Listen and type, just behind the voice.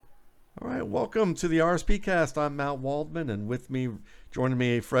right, welcome to the RSP Cast. I'm Matt Waldman, and with me, joining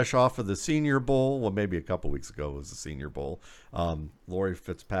me fresh off of the Senior Bowl, well, maybe a couple weeks ago was the Senior Bowl, Lori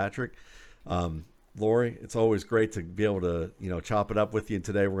Fitzpatrick. Lori, it's always great to be able to chop it up with you. And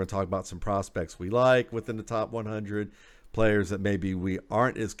today we're going to talk about some prospects we like within the top 100, players that maybe we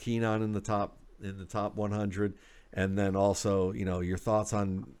aren't as keen on in the top 100, and then also your thoughts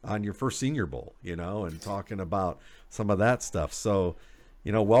on your first Senior Bowl, and talking about some of that stuff. So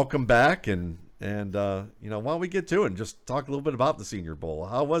welcome back, and why don't we get to it and just talk a little bit about the Senior Bowl?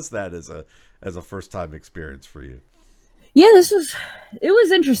 How was that as a first time experience for you? Yeah, it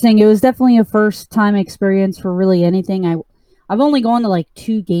was interesting. It was definitely a first time experience for really anything. I've only gone to like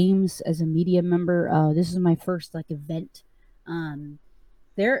two games as a media member. This is my first like event. Um,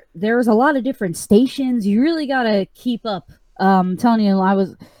 there's a lot of different stations. You really gotta keep up. I'm telling you,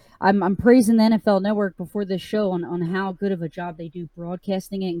 I'm praising the NFL Network before this show on how good of a job they do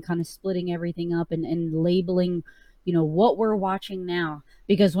broadcasting it and kind of splitting everything up and labeling, what we're watching now.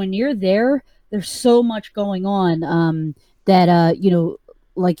 Because when you're there, there's so much going on. That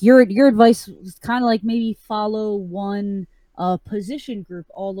like your advice was kind of like maybe follow one position group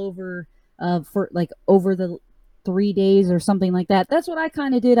all over for like over the 3 days or something like that. That's what I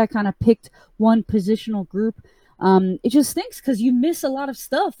kind of did. I kind of picked one positional group. It just stinks because you miss a lot of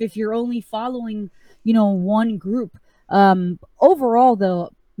stuff if you're only following, one group. Overall,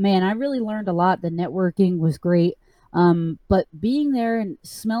 though, man, I really learned a lot. The networking was great. But being there and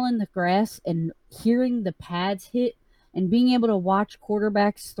smelling the grass and hearing the pads hit and being able to watch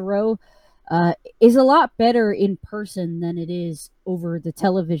quarterbacks throw is a lot better in person than it is over the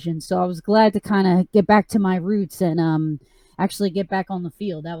television. So I was glad to kind of get back to my roots and actually get back on the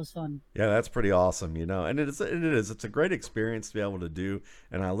field. That was fun. Yeah, that's pretty awesome, and it's a great experience to be able to do,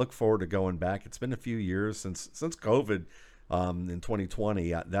 and I look forward to going back. It's been a few years since COVID, in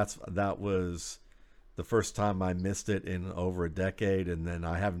 2020. That was the first time I missed it in over a decade, and then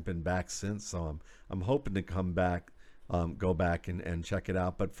I haven't been back since. So I'm hoping to come back, go back and check it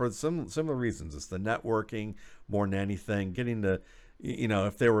out. But for some similar reasons, it's the networking more than anything. Getting to,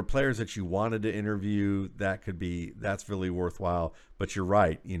 if there were players that you wanted to interview, that's really worthwhile. But you're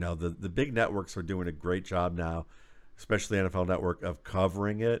right, the big networks are doing a great job now, especially NFL Network, of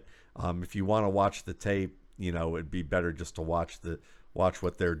covering it. If you want to watch the tape, it'd be better just to watch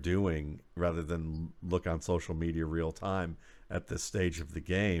what they're doing rather than look on social media real time at this stage of the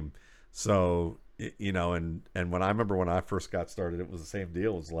game. So, and when I remember when I first got started, it was the same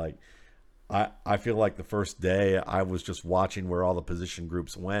deal. It was like, I feel like the first day I was just watching where all the position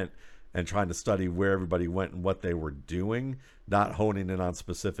groups went and trying to study where everybody went and what they were doing, not honing in on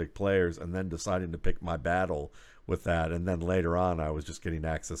specific players, and then deciding to pick my battle with that. And then later on, I was just getting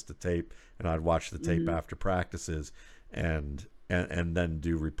access to tape, and I'd watch the tape Mm-hmm. after practices and then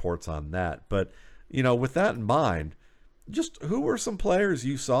do reports on that. But with that in mind, just who were some players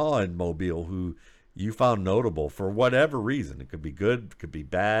you saw in Mobile who you found notable for whatever reason? It could be good, it could be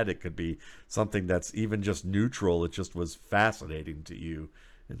bad, it could be something that's even just neutral. It just was fascinating to you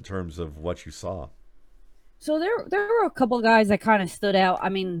in terms of what you saw. So there were a couple guys that kind of stood out. I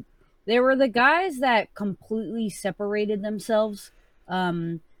mean, there were the guys that completely separated themselves,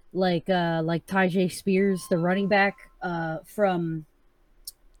 um, like Tyjae Spears, the running back from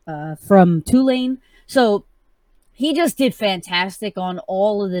Tulane. So he just did fantastic on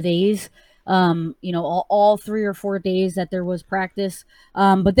all of the days. All 3 or 4 days that there was practice.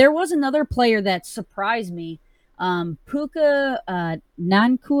 But there was another player that surprised me. Puka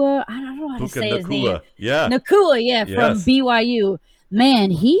Nankua. I don't know how to Puka say his name. Nakua. Yeah. Nakua, yeah, from Yes. BYU.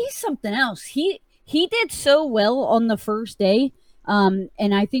 Man, he's something else. He did so well on the first day. And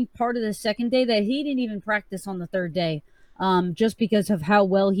I think part of the second day that he didn't even practice on the third day, just because of how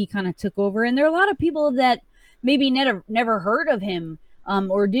well he kind of took over. And there are a lot of people that maybe never heard of him,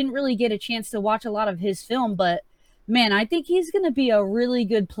 or didn't really get a chance to watch a lot of his film. But man, I think he's going to be a really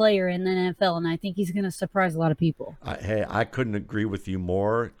good player in the NFL, and I think he's going to surprise a lot of people. Hey, I couldn't agree with you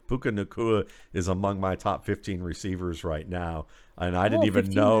more. Puka Nakua is among my top 15 receivers right now, and I didn't Oh, even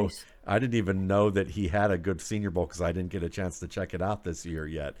 15, know nice. I didn't even know that he had a good Senior Bowl because I didn't get a chance to check it out this year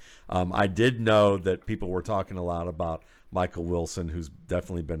yet. I did know that people were talking a lot about Michael Wilson, who's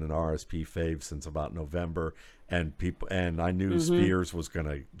definitely been an RSP fave since about November, and I knew Mm-hmm. Spears was going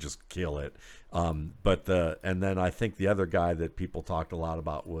to just kill it. And then I think the other guy that people talked a lot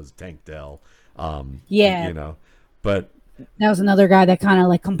about was Tank Dell. Yeah, You know, but That was another guy that kind of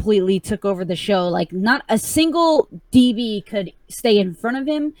like completely took over the show. Like not a single DB could stay in front of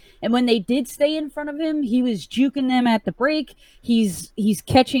him, and when they did stay in front of him, he was juking them at the break. He's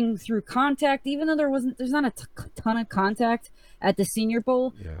catching through contact, even though there's not a ton of contact at the Senior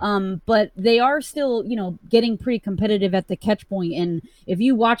Bowl. Yeah. But they are still getting pretty competitive at the catch point. And if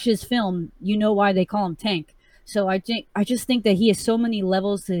you watch his film, you know why they call him Tank. So I just think that he has so many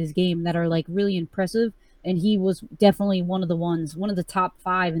levels to his game that are like really impressive, and he was definitely one of the top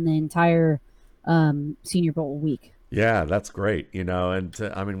 5 in the entire Senior Bowl week. Yeah, that's great. And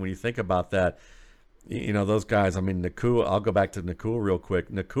I mean, when you think about that, those guys, I mean, Nakua, I'll go back to Nakua real quick.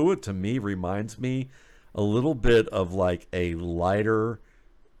 Nakua to me reminds me a little bit of like a lighter,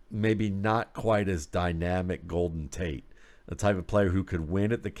 maybe not quite as dynamic Golden Tate, the type of player who could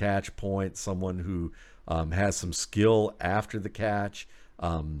win at the catch point, someone who has some skill after the catch.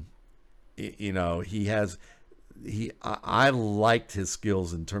 He has I liked his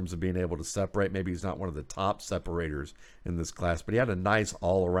skills in terms of being able to separate. Maybe he's not one of the top separators in this class, but he had a nice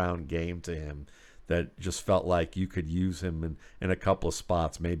all around game to him that just felt like you could use him in a couple of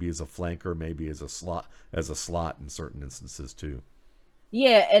spots, maybe as a flanker, maybe as a slot in certain instances too.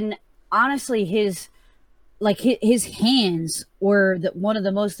 Yeah, and honestly, his hands were one of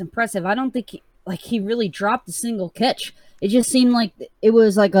the most impressive. I don't think he really dropped a single catch. It just seemed like it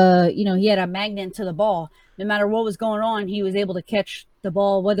was like he had a magnet to the ball. No matter what was going on, he was able to catch the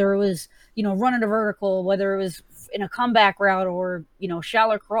ball, whether it was running a vertical, whether it was in a comeback route or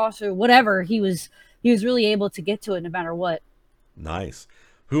shallow cross or whatever. He was really able to get to it no matter what. Nice.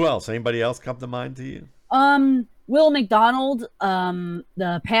 Who else? Anybody else come to mind to you? Will McDonald,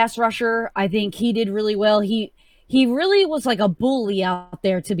 the pass rusher, I think he did really well. He really was like a bully out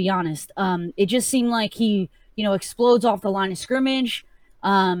there, to be honest. It just seemed like he, explodes off the line of scrimmage.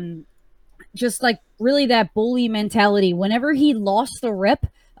 Just like really that bully mentality. Whenever he lost the rep,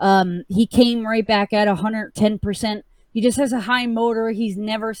 he came right back at 110%. He just has a high motor. He's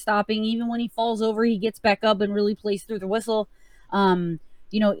never stopping. Even when he falls over, he gets back up and really plays through the whistle. Um,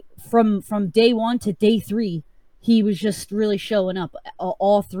 from day 1 to day 3, he was just really showing up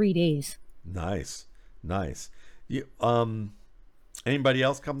all 3 days. Nice, nice. You anybody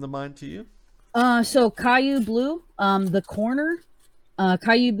else come to mind to you? So Caillou Blue, the corner,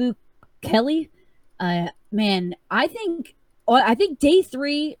 Caillou Blue Kelly, man, I think day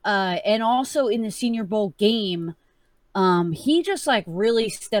 3, and also in the Senior Bowl game, he just like really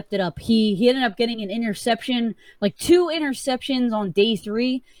stepped it up. He ended up getting an interception, like 2 interceptions on day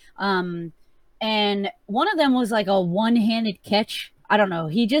 3. And one of them was like a one-handed catch. I don't know.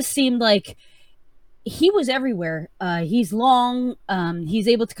 He just seemed like he was everywhere. He's long. He's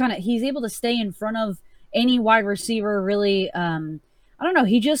able to stay in front of any wide receiver. Really, I don't know.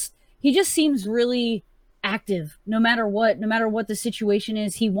 He just seems really active. No matter what the situation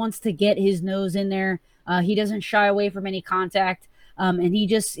is, he wants to get his nose in there. He doesn't shy away from any contact. And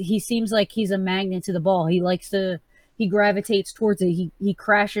he seems like he's a magnet to the ball. He gravitates towards it. He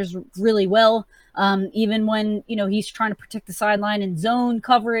crashes really well. Even when he's trying to protect the sideline in zone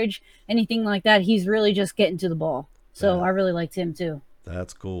coverage, anything like that, he's really just getting to the ball. So That I really liked him too.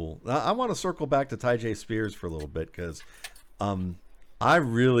 that's cool. I want to circle back to Tyjae Spears for a little bit because um, I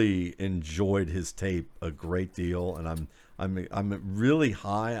really enjoyed his tape a great deal, and I'm really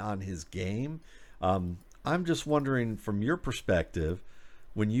high on his game. I'm just wondering, from your perspective,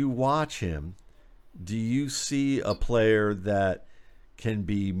 when you watch him, do you see a player that can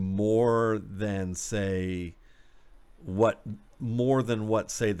be what more than what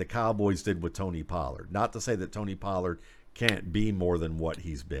say the Cowboys did with Tony Pollard? Not to say that Tony Pollard can't be more than what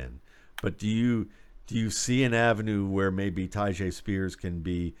he's been, but do you see an avenue where maybe Tyjae Spears can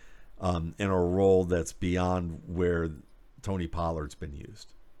be in a role that's beyond where Tony Pollard's been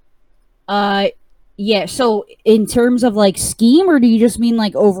used? Uh, yeah. So in terms of like scheme, or do you just mean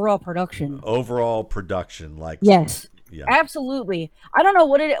like overall production? Overall production, like, Yes, yeah, absolutely. I don't know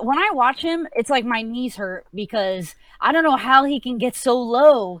what it. When I watch him, it's like my knees hurt because I don't know how he can get so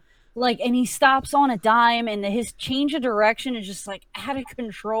low. Like, and he stops on a dime, and his change of direction is just like out of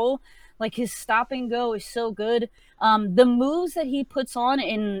control. Like his stop and go is so good. The moves that he puts on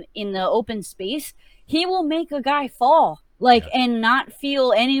in the open space, he will make a guy fall. Like, yeah, and not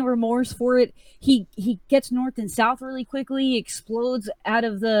feel any remorse for it. He gets north and south really quickly. He explodes out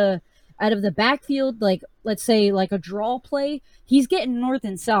of the backfield, like let's say like a draw play. He's getting north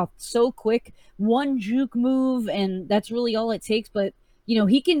and south so quick. One juke move, and that's really all it takes. But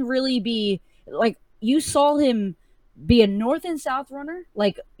he can really be like you saw him be a north and south runner,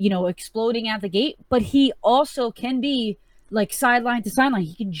 like exploding out the gate. But he also can be like sideline to sideline.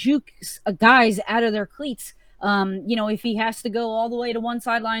 He can juke guys out of their cleats. If he has to go all the way to one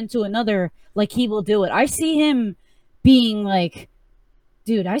sideline to another, like he will do it. I see him being like,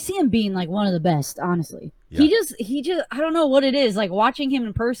 dude, I see him being like one of the best, honestly. Yeah. He just, I don't know what it is. Like watching him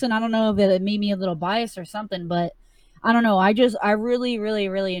in person, I don't know if it made me a little biased or something, but I don't know. I really, really,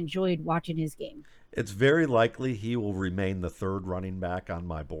 really enjoyed watching his game. It's very likely he will remain the third running back on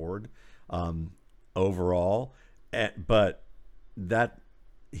my board um, overall, but that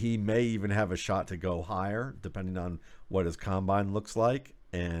he may even have a shot to go higher depending on what his combine looks like.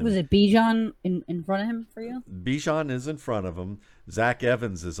 Was And it Bijan in front of him for you? Bijan is in front of him. Zach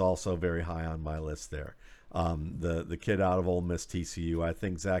Evans is also very high on my list there. The kid out of Ole Miss TCU. I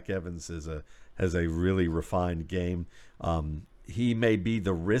think Zach Evans has a really refined game. He may be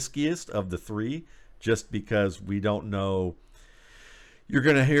the riskiest of the three, just because we don't know. You're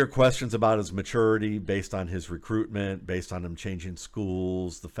going to hear questions about his maturity based on his recruitment, based on him changing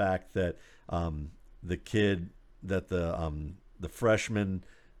schools, the fact that the kid that the freshman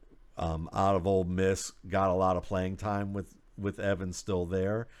out of Ole Miss got a lot of playing time with Evans still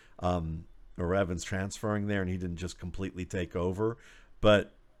there, or Evans transferring there, and he didn't just completely take over.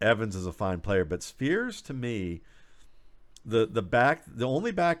 But Evans is a fine player. But Spears, to me, the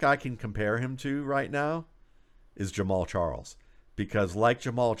only back I can compare him to right now is Jamal Charles, because like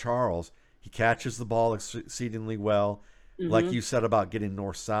Jamal Charles, he catches the ball exceedingly well. Like Mm-hmm. you said about getting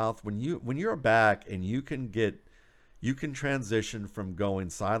north south, when you're a back and you can transition from going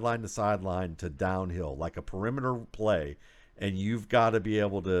sideline to sideline to downhill like a perimeter play, and you've got to be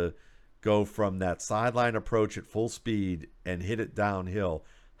able to go from that sideline approach at full speed and hit it downhill.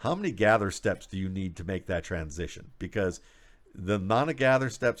 How many gather steps do you need to make that transition? Because the amount of gather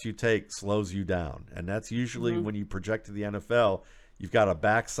steps you take slows you down, and that's usually Mm-hmm. when you project to the NFL. You've got a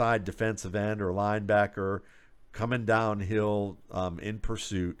backside defensive end or linebacker coming downhill in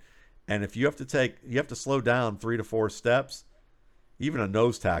pursuit, and if you have to slow down 3 to 4 steps, even a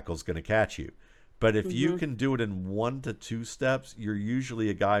nose tackle is going to catch you. But if you Mm-hmm. can do it in 1 to 2 steps, you're usually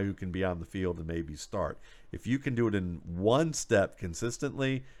a guy who can be on the field and maybe start. If you can do it in 1 step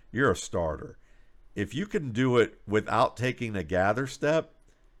consistently, you're a starter. If you can do it without taking a gather step,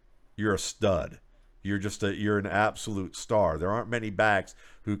 you're a stud. You're an absolute star. There aren't many backs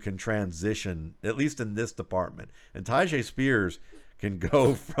who can transition, at least in this department. And Tyjae Spears can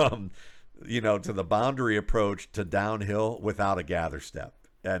go from to the boundary approach to downhill without a gather step,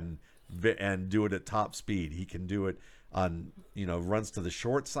 and do it at top speed. He can do it on runs to the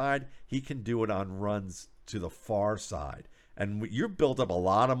short side. He can do it on runs to the far side. And you're built up a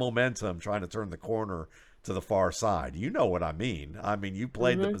lot of momentum trying to turn the corner to the far side. You know what I mean? I mean, you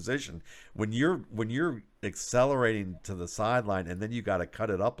played the Mm-hmm. position when you're accelerating to the sideline, and then you got to cut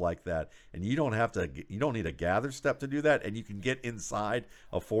it up like that, and you don't need a gather step to do that, and you can get inside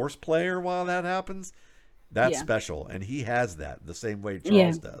a force player while that happens. That's Yeah. special, and he has that the same way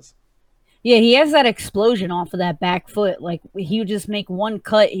Yeah. Charles does. Yeah, he has that explosion off of that back foot. Like he would just make one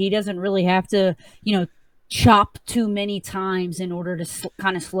cut. He doesn't really have to, chop too many times in order to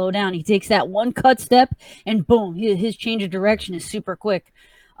kind of slow down. He takes that one cut step and boom, his change of direction is super quick.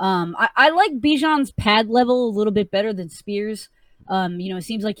 I like Bijan's pad level a little bit better than Spears. It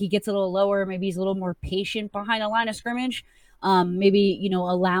seems like he gets a little lower. Maybe he's a little more patient behind the line of scrimmage. Maybe,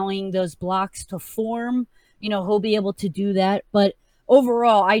 allowing those blocks to form. He'll be able to do that. But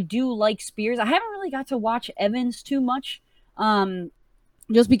overall, I do like Spears. I haven't really got to watch Evans too much,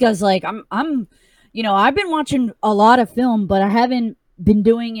 just because like I've been watching a lot of film, but I haven't been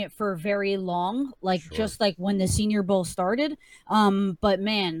doing it for very long. Like Sure. just like when the Senior Bowl started. But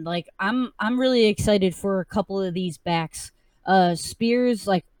man, like I'm really excited for a couple of these backs. Spears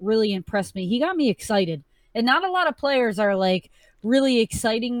like really impressed me. He got me excited, and not a lot of players are like really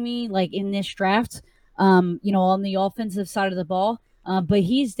exciting me like in this draft. On the offensive side of the ball. But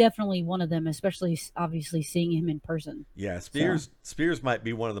he's definitely one of them, especially obviously seeing him in person. Yeah, So Spears might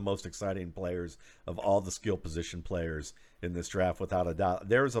be one of the most exciting players of all the skill position players in this draft, without a doubt.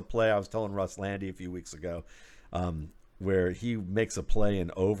 There was a play I was telling Russ Landy a few weeks ago, where he makes a play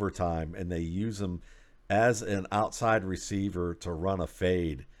in overtime, and they use him as an outside receiver to run a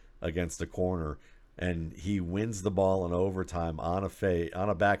fade against a corner, and he wins the ball in overtime on a fade, on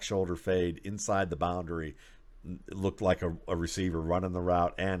a back shoulder fade inside the boundary. It looked like a receiver running the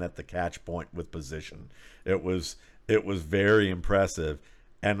route and at the catch point with position. It was it was very impressive.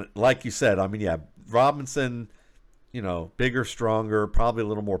 And like you said, I mean, yeah, Robinson, bigger, stronger, probably a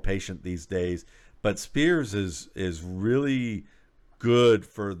little more patient these days. But Spears is really good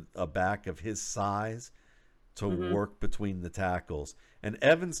for a back of his size to hmm work between the tackles. And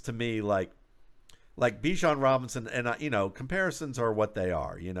Evans, to me, like Bijan Robinson, and comparisons are what they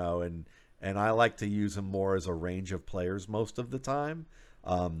are, and and I like to use him more as a range of players most of the time.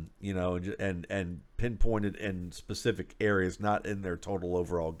 And pinpointed in specific areas, not in their total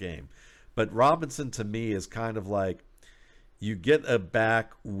overall game. But Robinson to me is kind of like you get a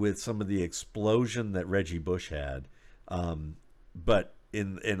back with some of the explosion that Reggie Bush had, but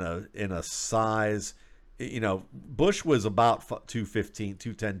in a size, Bush was about 215,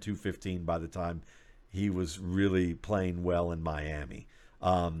 210, 215 by the time he was really playing well in Miami.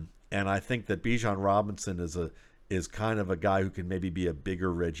 And I think that Bijan Robinson is kind of a guy who can maybe be a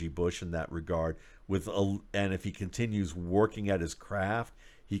bigger Reggie Bush in that regard. And if he continues working at his craft,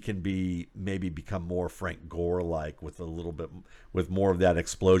 he can maybe become more Frank Gore like with a little bit with more of that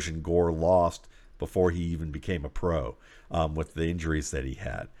explosion Gore lost before he even became a pro, with the injuries that he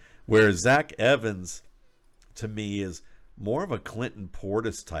had. Whereas Zach Evans, to me, is more of a Clinton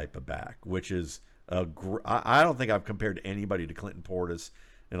Portis type of back, which is I don't think I've compared anybody to Clinton Portis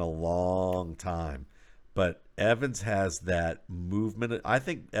in a long time. But Evans has that movement. I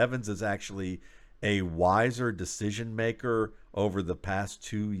think Evans is actually a wiser decision maker over the past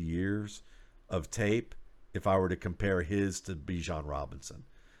 2 years of tape if I were to compare his to Bijan Robinson.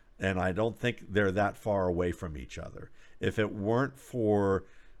 And I don't think they're that far away from each other. If it weren't for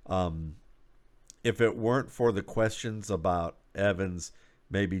the questions about Evans,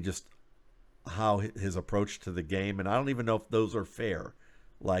 maybe just how his approach to the game, and I don't even know if those are fair.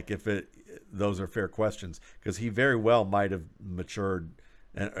 Like those are fair questions, because he very well might have matured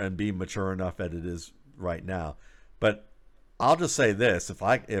and be mature enough as it is right now. But I'll just say this: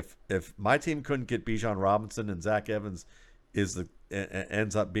 if my team couldn't get Bijan Robinson and Zach Evans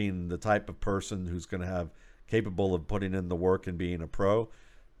ends up being the type of person who's going to have capable of putting in the work and being a pro,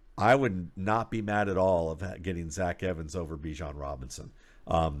 I would not be mad at all of getting Zach Evans over Bijan Robinson.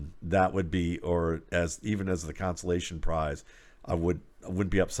 That would be, or as the consolation prize, I wouldn't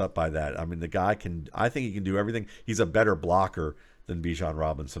be upset by that. I mean, the guy I think he can do everything. He's a better blocker than Bijan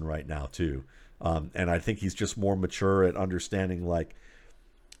Robinson right now too. And I think he's just more mature at understanding, like,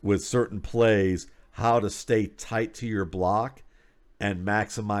 with certain plays, how to stay tight to your block and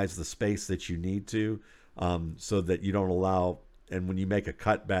maximize the space that you need to, so that you don't allow, and when you make a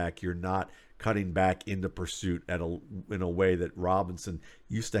cutback, you're not cutting back into pursuit in a way that Robinson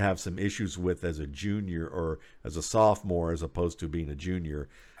used to have some issues with as a junior or as a sophomore, as opposed to being a junior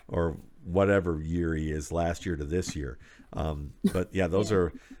or whatever year he is, last year to this year. But yeah, those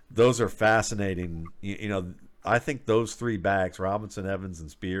are fascinating. I think those three backs, Robinson, Evans,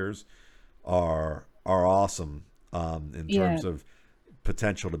 and Spears, are awesome in terms of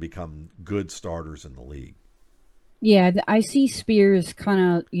potential to become good starters in the league. Yeah, I see Spears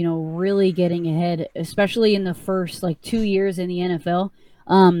kind of, really getting ahead, especially in the first 2 years in the NFL.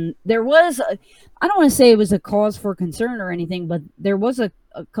 There was, I don't want to say it was a cause for concern or anything, but there was a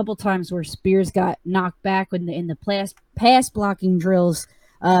couple times where Spears got knocked back in the pass blocking drills.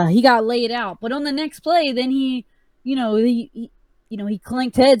 He got laid out, but on the next play, then he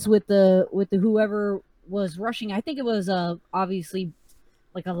clanked heads with the whoever was rushing. I think it was obviously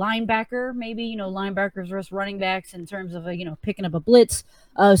like a linebacker, maybe, linebackers versus running backs in terms of, picking up a blitz.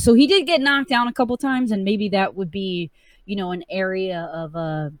 So he did get knocked down a couple times, and maybe that would be, an area of,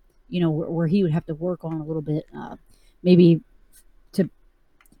 where he would have to work on a little bit, maybe to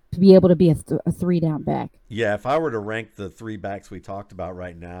be able to be a three down back. Yeah, if I were to rank the three backs we talked about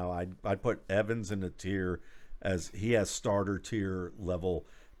right now, I'd put Evans in a tier, as he has starter tier level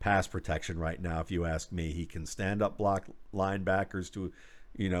pass protection right now. If you ask me, he can stand up block linebackers to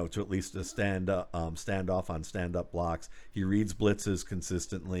at least a stand off on stand up blocks. He reads blitzes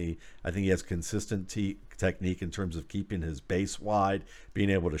consistently. I think he has consistent technique in terms of keeping his base wide, being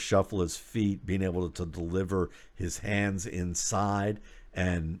able to shuffle his feet, being able to deliver his hands inside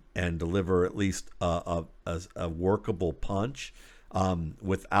and deliver at least a workable punch,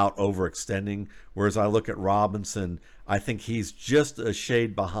 without overextending. Whereas I look at Robinson, I think he's just a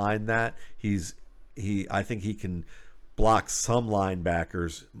shade behind that. I think he can block some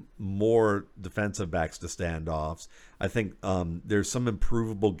linebackers, more defensive backs to standoffs. I think there's some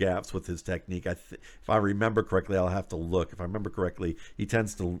improvable gaps with his technique. If I remember correctly, I'll have to look. If I remember correctly, he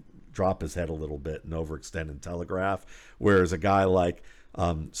tends to drop his head a little bit and overextend and telegraph. Whereas a guy like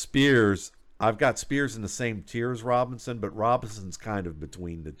Spears, I've got Spears in the same tier as Robinson, but Robinson's kind of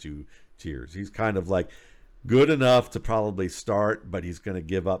between the two tiers. He's kind of like good enough to probably start, but he's going to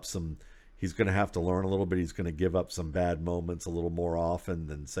give up some. He's going to have to learn a little bit. He's going to give up some bad moments a little more often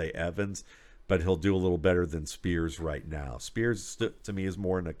than, say, Evans, but he'll do a little better than Spears right now. Spears, to me, is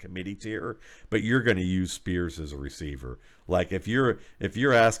more in a committee tier, but you're going to use Spears as a receiver. Like, if you're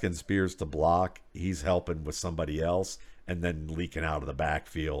asking Spears to block, he's helping with somebody else and then leaking out of the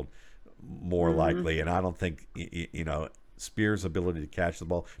backfield more likely, and I don't think Spears' ability to catch the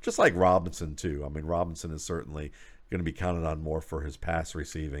ball, just like Robinson too. I mean, Robinson is certainly going to be counted on more for his pass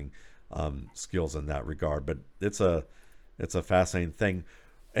receiving skills in that regard. But it's a fascinating thing.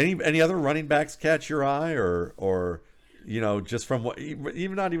 Any other running backs catch your eye, or just from what,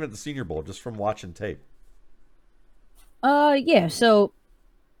 even not even at the Senior Bowl, just from watching tape? Yeah. So,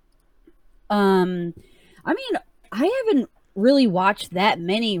 um, I mean, I haven't really watched that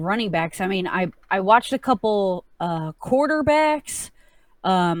many running backs. I mean, I watched a couple quarterbacks.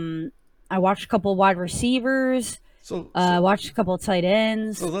 Um, I watched a couple wide receivers. So I so watched a couple tight so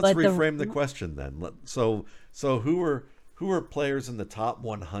ends, let's but reframe the question then. So who are players in the top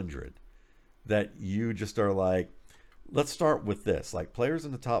 100 that you just are like, let's start with this, like players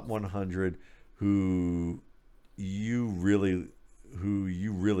in the top 100 who you really who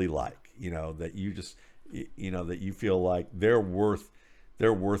you really like, that you just that you feel like they're worth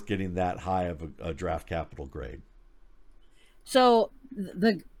getting that high of a draft capital grade. so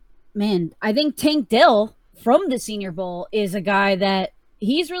the man, I think Tank Dell from the Senior Bowl is a guy that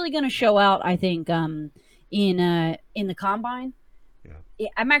he's really going to show out. I think in the combine. Yeah.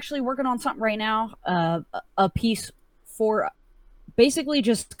 I'm actually working on something right now, a piece for basically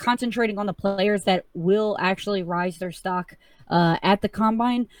just concentrating on the players that will actually rise their stock at the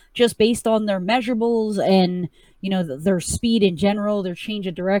combine, just based on their measurables and their speed in general, their change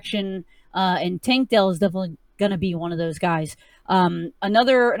of direction. And Tank Dell is definitely going to be one of those guys.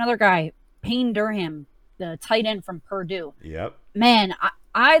 Another guy, Payne Durham, the tight end from Purdue. Yep. Man,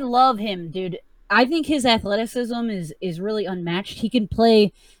 I love him, dude. I think his athleticism is really unmatched. He can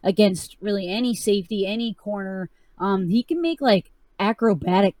play against really any safety, any corner. He can make like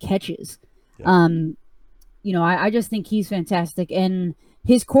acrobatic catches. Yep. Um, I just think he's fantastic. And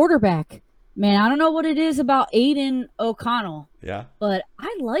his quarterback, man, I don't know what it is about Aiden O'Connell, Yeah. but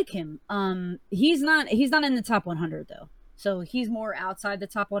I like him. He's not in the top 100 though, so he's more outside the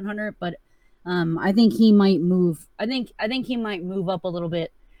top 100. But I think he might move. I think he might move up a little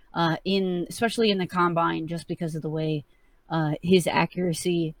bit, especially in the combine, just because of the way his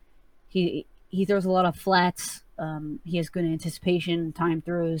accuracy. He throws a lot of flats. He has good anticipation, time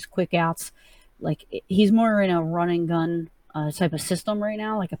throws, quick outs. Like he's more in a run and gun type of system right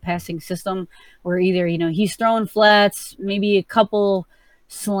now, like a passing system, where either he's throwing flats, maybe a couple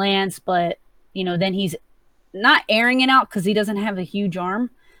slants, but then he's not airing it out because he doesn't have a huge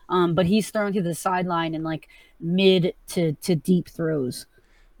arm, but he's throwing to the sideline and like mid to deep throws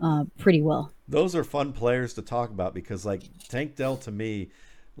pretty well. Those are fun players to talk about because, like, Tank Dell to me,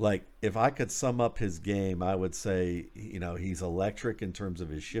 like, if I could sum up his game, I would say, he's electric in terms of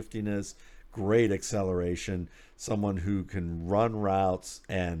his shiftiness, great acceleration, someone who can run routes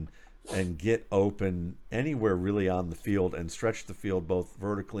and get open anywhere really on the field and stretch the field both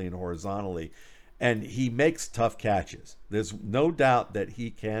vertically and horizontally. And he makes tough catches. There's no doubt that he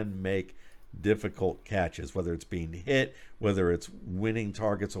can make difficult catches, whether it's being hit, whether it's winning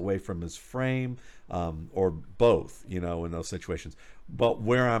targets away from his frame, or both, in those situations. But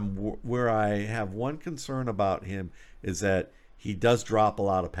where I have one concern about him is that he does drop a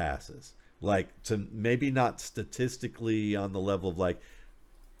lot of passes. Like, to maybe not statistically on the level of, like,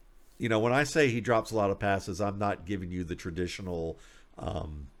 when I say he drops a lot of passes, I'm not giving you the traditional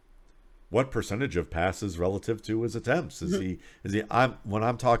what percentage of passes relative to his attempts when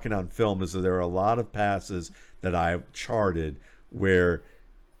I'm talking on film, is that there are a lot of passes that I've charted where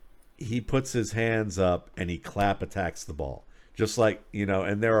he puts his hands up and he clap attacks the ball, just like,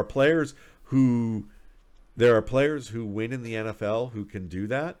 and there are players who win in the NFL who can do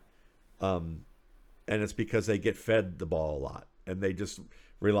that, and it's because they get fed the ball a lot and they just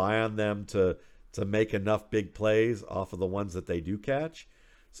rely on them to make enough big plays off of the ones that they do catch.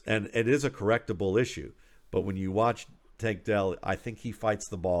 And it is a correctable issue. But when you watch Tank Dell, I think he fights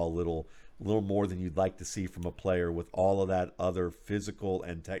the ball a little more than you'd like to see from a player with all of that other physical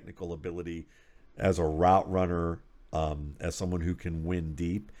and technical ability as a route runner, as someone who can win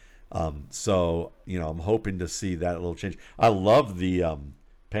deep. So, I'm hoping to see that little change. I love the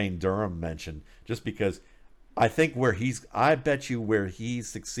Payne Durham mention, just because I bet you where he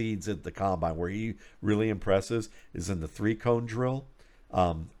succeeds at the combine, where he really impresses, is in the 3-cone drill.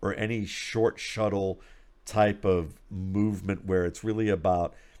 Or any short shuttle type of movement where it's really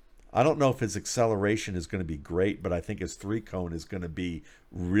about, I don't know if his acceleration is going to be great, but I think his 3-cone is going to be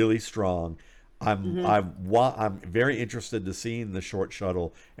really strong. I'm very interested to seeing the short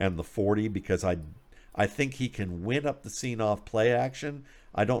shuttle and the 40, because I think he can win up the scene off play action.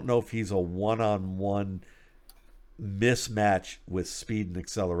 I don't know if he's a one-on-one mismatch with speed and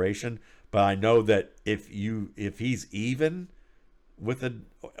acceleration, but I know that if he's even with a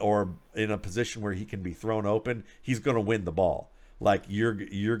or in a position where he can be thrown open, he's going to win the ball. Like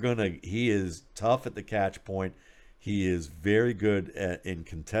you're gonna. He is tough at the catch point. He is very good in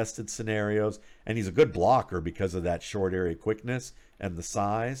contested scenarios, and he's a good blocker because of that short area quickness and the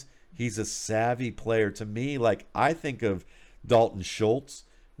size. He's a savvy player. To me, like I think of Dalton Schultz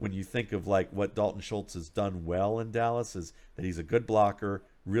when you think of like what Dalton Schultz has done well in Dallas is that he's a good blocker,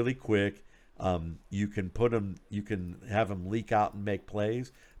 really quick. You can have him leak out and make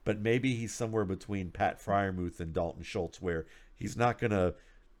plays, but maybe he's somewhere between Pat Fryermuth and Dalton Schultz, where he's not going to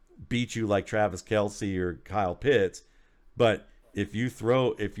beat you like Travis Kelce or Kyle Pitts, but if you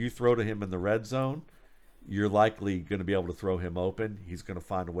throw to him in the red zone, you're likely going to be able to throw him open. He's going to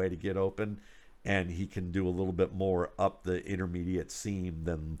find a way to get open, and he can do a little bit more up the intermediate seam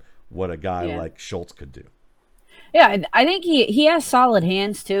than what a guy like Schultz could do. Yeah, I think he has solid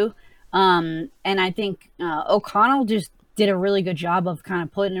hands too. And I think O'Connell just did a really good job of kind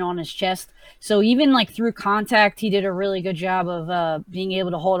of putting it on his chest. So even like through contact, he did a really good job of being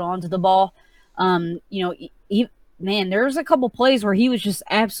able to hold on to the ball. There's a couple plays where he was just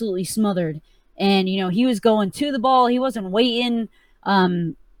absolutely smothered, and he was going to the ball. He wasn't waiting.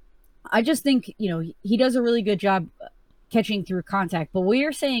 I just think he does a really good job catching through contact. But what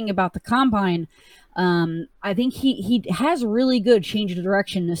you're saying about the combine, I think he has really good change of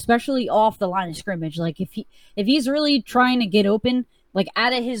direction, especially off the line of scrimmage. Like if he's really trying to get open, like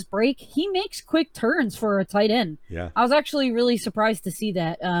out of his break, he makes quick turns for a tight end. Yeah, I was actually really surprised to see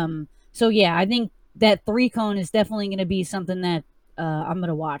that. So yeah, I think that 3-cone is definitely going to be something that I'm going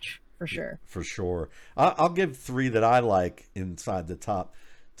to watch for sure. For sure, I'll give 3 that I like inside the top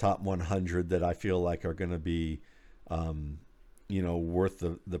 100 that I feel like are going to be. Worth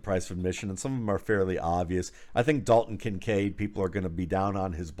the price of admission, and some of them are fairly obvious. I think Dalton Kincaid, people are going to be down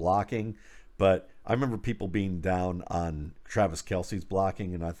on his blocking, but I remember people being down on Travis Kelce's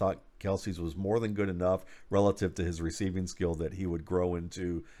blocking, and I thought Kelce's was more than good enough relative to his receiving skill that he would grow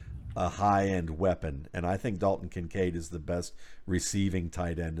into a high-end weapon. And I think Dalton Kincaid is the best receiving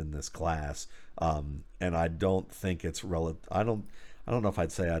tight end in this class, and I don't think it's I don't know if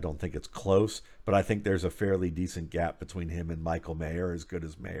I'd say I don't think it's close, but I think there's a fairly decent gap between him and Michael Mayer, as good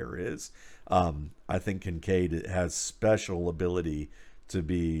as Mayer is. I think Kincaid has special ability to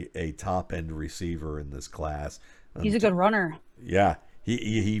be a top-end receiver in this class. He's a good runner. Yeah,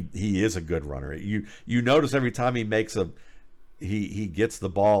 he is a good runner. You notice every time he makes he gets the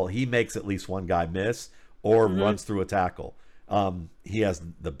ball, he makes at least one guy miss or runs through a tackle. He has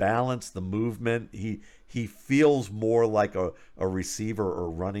the balance, the movement. He feels more like a receiver or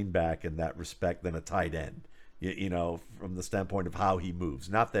running back in that respect than a tight end, from the standpoint of how he moves.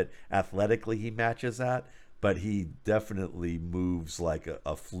 Not that athletically he matches that, but he definitely moves like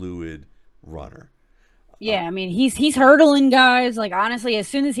a fluid runner. Yeah, I mean, he's hurdling guys. Like, honestly, as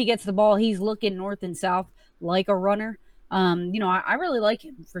soon as he gets the ball, he's looking north and south like a runner. I really like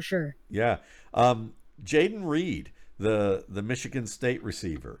him for sure. Yeah. Jaden Reed, the Michigan State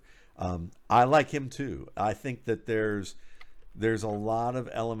receiver. I like him too. I think that there's a lot of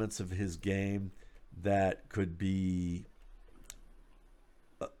elements of his game that could be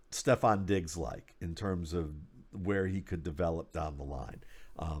Stephon Diggs like in terms of where he could develop down the line.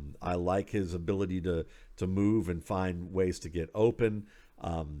 I like his ability to move and find ways to get open.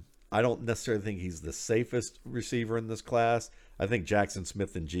 I don't necessarily think he's the safest receiver in this class. I think Jackson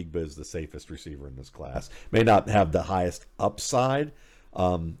Smith and Jigba is the safest receiver in this class. May not have the highest upside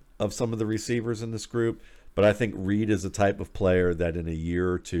of some of the receivers in this group, but I think Reed is a type of player that in a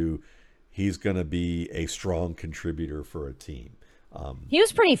year or two, he's going to be a strong contributor for a team. He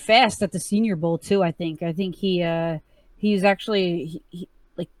was pretty fast at the Senior Bowl too. I think he was actually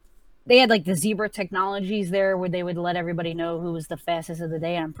like they had like the zebra technologies there where they would let everybody know who was the fastest of the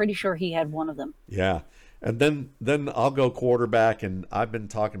day. And I'm pretty sure he had one of them. Yeah. And then I'll go quarterback, and I've been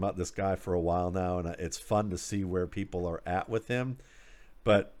talking about this guy for a while now, and it's fun to see where people are at with him.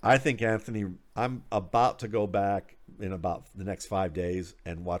 But I think I'm about to go back in about the next 5 days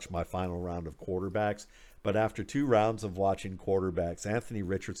and watch my final round of quarterbacks. But after 2 rounds of watching quarterbacks, Anthony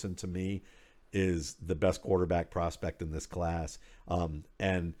Richardson to me is the best quarterback prospect in this class.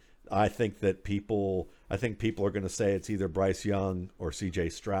 And I think people are going to say it's either Bryce Young or C.J.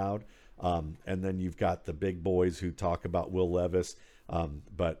 Stroud. And then you've got the big boys who talk about Will Levis.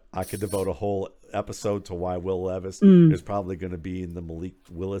 But I could devote a whole episode to why Will Levis is probably going to be in the Malik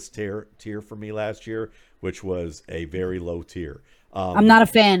Willis tier for me last year, which was a very low tier. I'm not a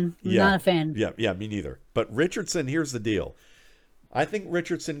fan. Not a fan. Yeah, me neither. But Richardson, here's the deal. I think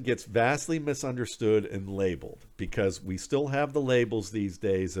Richardson gets vastly misunderstood and labeled because we still have the labels these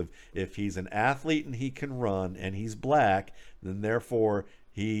days of if he's an athlete and he can run and he's black, then therefore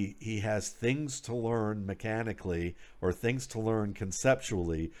he has things to learn mechanically or things to learn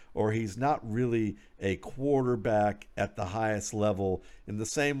conceptually, or he's not really a quarterback at the highest level in the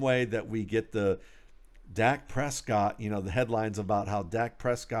same way that we get the Dak Prescott, the headlines about how Dak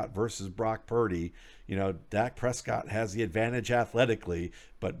Prescott versus Brock Purdy, Dak Prescott has the advantage athletically,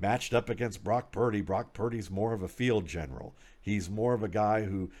 but matched up against Brock Purdy's more of a field general. He's more of a guy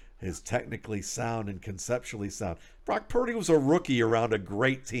who is technically sound and conceptually sound. Brock Purdy was a rookie around a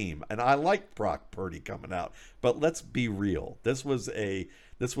great team, and I liked Brock Purdy coming out. But let's be real. This was a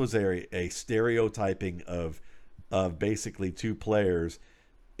stereotyping of basically two players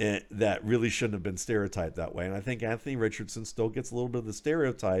that really shouldn't have been stereotyped that way. And I think Anthony Richardson still gets a little bit of the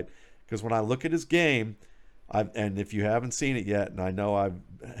stereotype because when I look at his game, and if you haven't seen it yet, and I know I've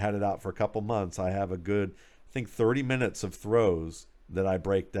had it out for a couple months, I have a good, I think, 30 minutes of throws that I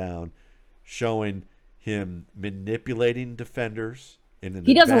break down showing him manipulating defenders in an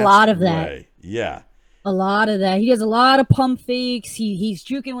He does a lot advanced of that. way. Yeah. A lot of that. He does a lot of pump fakes. He's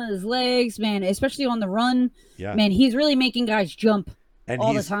juking with his legs, man, especially on the run. Yeah. Man, he's really making guys jump and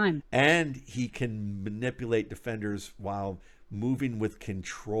all the he's time. and he can manipulate defenders while moving with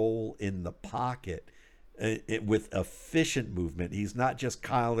control in the pocket, with efficient movement. He's not just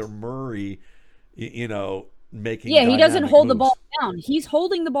Kyler Murray, making Yeah, he doesn't dynamic hold the moves. ball down. He's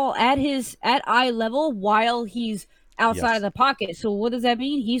holding the ball at eye level while he's outside of Yes. the pocket. So what does that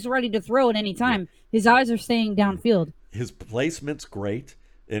mean? He's ready to throw at any Yeah. time. His eyes are staying downfield. His placement's great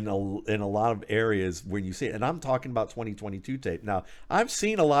in a lot of areas when you see it. And I'm talking about 2022 tape. Now, I've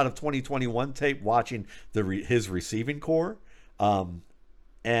seen a lot of 2021 tape watching his receiving core. Um,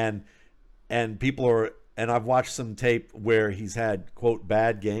 and people are, and I've watched some tape where he's had quote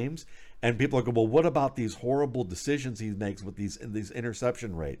bad games, and people are going, well, what about these horrible decisions he makes with these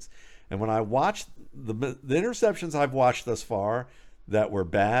interception rates? And when I watched the interceptions I've watched thus far that were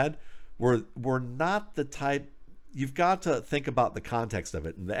bad, were not the type. You've got to think about the context of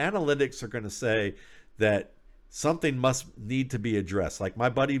it, and the analytics are going to say that something must need to be addressed. Like my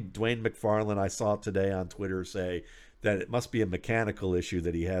buddy Dwayne McFarland, I saw today on Twitter say that it must be a mechanical issue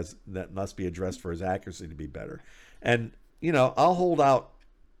that he has that must be addressed for his accuracy to be better. And I'll hold out.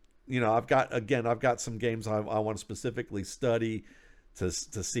 I've got some games I want to specifically study to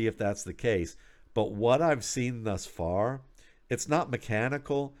see if that's the case. But what I've seen thus far, it's not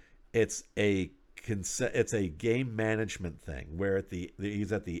mechanical. It's a game management thing where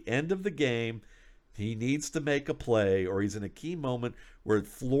he's at the end of the game, he needs to make a play, or he's in a key moment where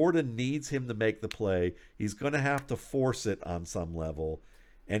Florida needs him to make the play. He's going to have to force it on some level,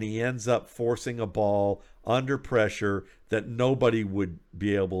 and he ends up forcing a ball under pressure that nobody would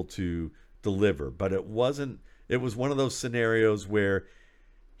be able to deliver. But it wasn't. It was one of those scenarios where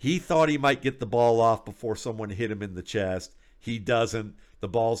he thought he might get the ball off before someone hit him in the chest. He doesn't. The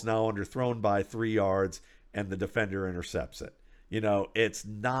ball's now underthrown by 3 yards, and the defender intercepts it. It's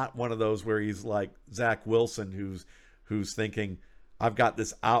not one of those where he's like Zach Wilson, who's thinking, I've got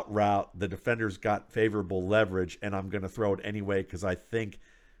this out route. The defender's got favorable leverage, and I'm going to throw it anyway because I think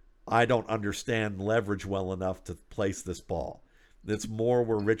I don't understand leverage well enough to place this ball. It's more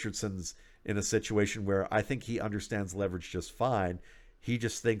where Richardson's in a situation where I think he understands leverage just fine. He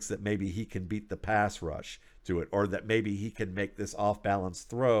just thinks that maybe he can beat the pass rush to it, or that maybe he can make this off balance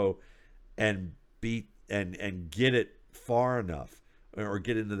throw and beat and get it far enough, or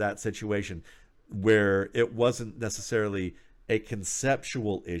get into that situation where it wasn't necessarily a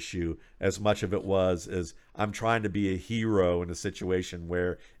conceptual issue as much of it was as I'm trying to be a hero in a situation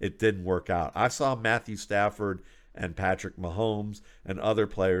where it didn't work out. I saw Matthew Stafford and Patrick Mahomes and other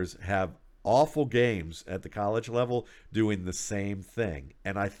players have awful games at the college level doing the same thing.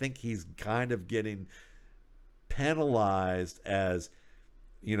 And I think he's kind of getting penalized as,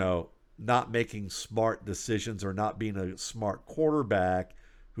 not making smart decisions or not being a smart quarterback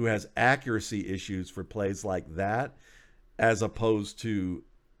who has accuracy issues for plays like that, as opposed to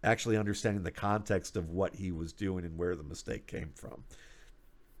actually understanding the context of what he was doing and where the mistake came from.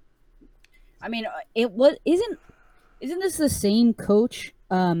 I mean, it was isn't this the same coach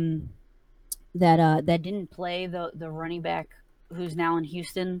that didn't play the running back who's now in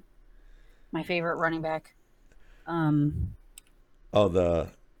Houston? My favorite running back. Um, Oh,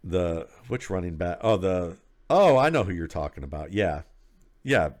 the which running back? I know who you're talking about. Yeah,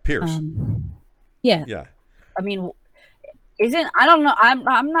 yeah, Pierce. yeah. Yeah, I mean, isn't I don't know.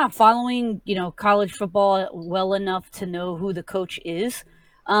 I'm not following college football well enough to know who the coach is.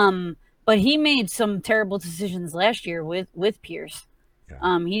 but he made some terrible decisions last year with Pierce.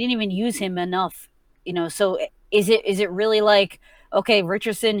 Yeah. He didn't even use him enough, So is it really like, okay,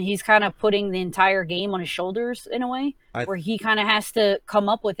 Richardson? He's kind of putting the entire game on his shoulders in a way, I where he kind of has to come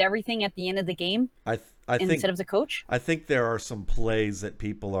up with everything at the end of the game I I think instead of the coach. I think there are some plays that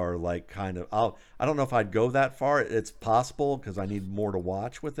people are like kind of. I don't know if I'd go that far. It's possible because I need more to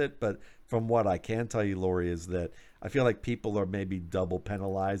watch with it. But from what I can tell you, Lori, is that I feel like people are maybe double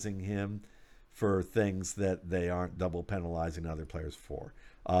penalizing him for things that they aren't double penalizing other players for.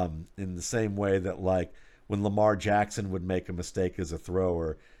 In the same way that like when Lamar Jackson would make a mistake as a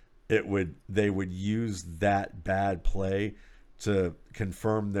thrower, they would use that bad play to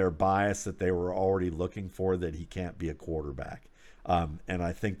confirm their bias that they were already looking for, that he can't be a quarterback. And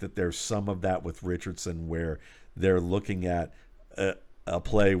I think that there's some of that with Richardson where they're looking at a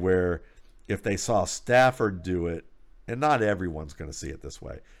play where if they saw Stafford do it, and not everyone's going to see it this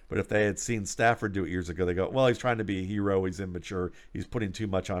way, but if they had seen Stafford do it years ago, they go, well, he's trying to be a hero, he's immature, he's putting too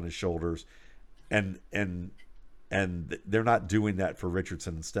much on his shoulders, and and and they're not doing that for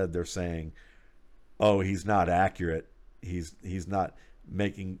Richardson. Instead, they're saying, oh, he's not accurate. He's not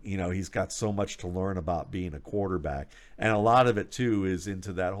making, he's got so much to learn about being a quarterback. And a lot of it too is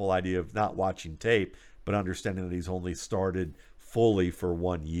into that whole idea of not watching tape but understanding that he's only started fully for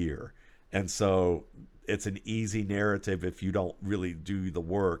 1 year. And so it's an easy narrative if you don't really do the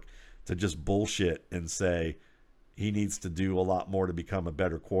work to just bullshit and say he needs to do a lot more to become a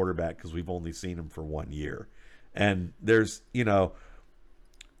better quarterback because we've only seen him for 1 year. And there's,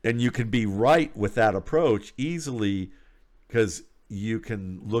 and you can be right with that approach easily because you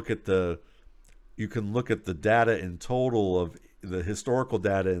can look at the data in total of the historical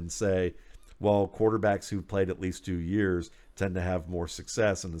data and say, well, quarterbacks who played at least 2 years tend to have more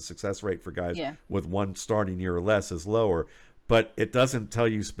success, and the success rate for guys Yeah. with one starting year or less is lower. But it doesn't tell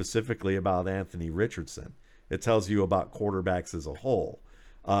you specifically about Anthony Richardson. It tells you about quarterbacks as a whole.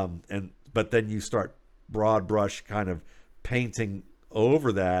 But then you start broad brush kind of painting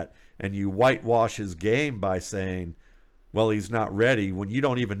over that, and you whitewash his game by saying, well, he's not ready, when you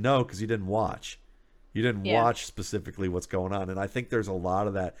don't even know because you didn't watch. You didn't Yeah. watch specifically what's going on. And I think there's a lot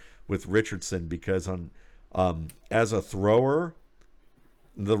of that with Richardson because as a thrower,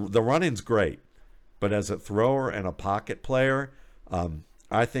 the running's great, but as a thrower and a pocket player,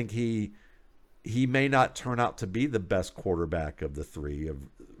 I think he may not turn out to be the best quarterback of the three of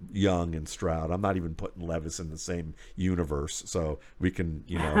Young and Stroud. I'm not even putting Levis in the same universe, so we can,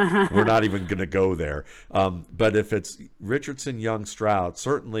 we're not even going to go there. But if it's Richardson, Young, Stroud,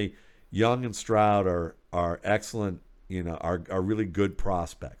 certainly Young and Stroud are excellent, are really good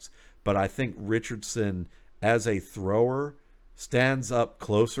prospects. But I think Richardson as a thrower stands up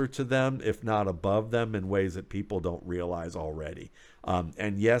closer to them, if not above them, in ways that people don't realize already.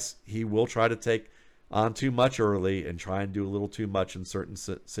 And yes, he will try to take on too much early and try and do a little too much in certain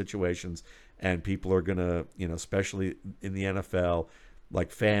situations. And people are going to, especially in the NFL,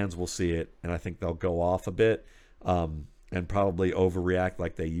 like fans will see it, and I think they'll go off a bit and probably overreact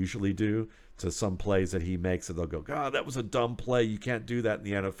like they usually do to some plays that he makes. And they'll go, God, that was a dumb play. You can't do that in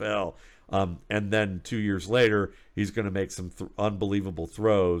the NFL. And then 2 years later, he's going to make some unbelievable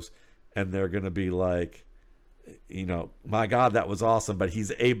throws, and they're going to be like, my God, that was awesome. But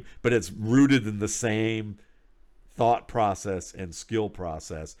but it's rooted in the same thought process and skill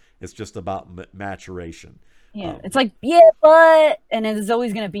process. It's just about maturation. Yeah. It's like, yeah, but, and it's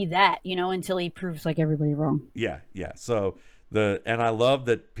always going to be that, until he proves like everybody wrong. Yeah, yeah. So and I love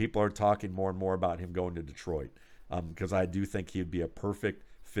that people are talking more and more about him going to Detroit, because I do think he'd be a perfect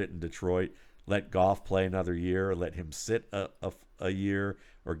fit in Detroit. Let Goff play another year, let him sit a year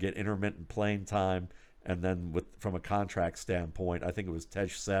or get intermittent playing time. And then from a contract standpoint, I think it was Tej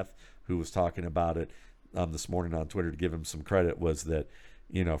Seth who was talking about it this morning on Twitter, to give him some credit, was that,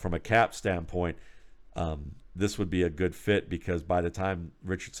 from a cap standpoint, this would be a good fit because by the time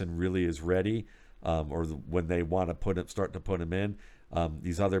Richardson really is ready, or when they want to start to put him in,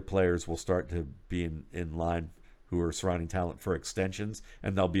 these other players will start to be in line who are surrounding talent for extensions,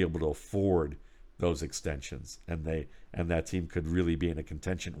 and they'll be able to afford those extensions, and that team could really be in a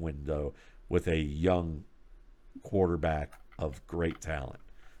contention window with a young quarterback of great talent.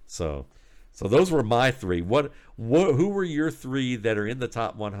 So those were my three. Who were your three that are in the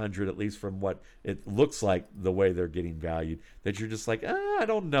top 100, at least from what it looks like, the way they're getting valued, that you're just like, I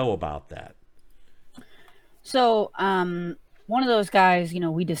don't know about that? So, one of those guys,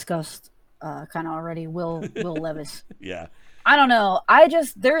 we discussed kind of already, Will Levis. Yeah. I don't know. I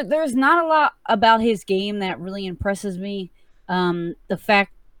just there's not a lot about his game that really impresses me. The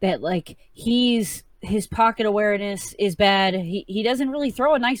fact that like he's his pocket awareness is bad. He doesn't really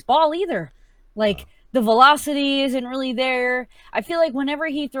throw a nice ball either. Like the velocity isn't really there. I feel like whenever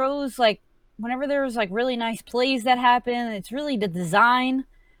he throws, like whenever there's like really nice plays that happen, it's really the design.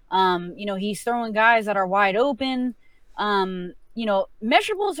 He's throwing guys that are wide open.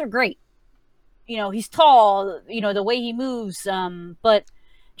 Measurables are great. He's tall. The way he moves. But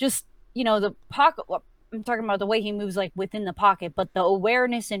just the pocket. I'm talking about the way he moves, like within the pocket, but the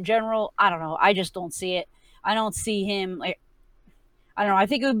awareness in general, I don't know. I just don't see it. I don't see him. Like, I don't know. I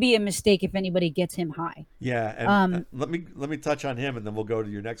think it would be a mistake if anybody gets him high. Yeah, and Um, let me touch on him, and then we'll go to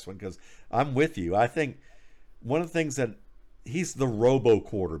your next one because I'm with you. I think one of the things that he's the robo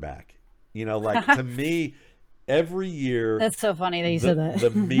quarterback. Like to me, every year that's so funny that you the said that. the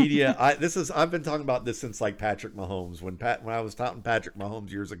media. I've been talking about this since like Patrick Mahomes. When I was talking Patrick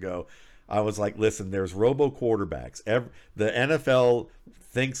Mahomes years ago, I was like, listen, there's robo quarterbacks. The NFL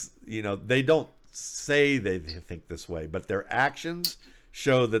thinks they don't say they think this way, but their actions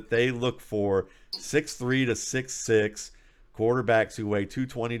show that they look for 6'3" to 6'6" quarterbacks who weigh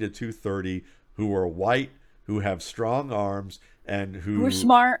 220 to 230, who are white, who have strong arms, and We're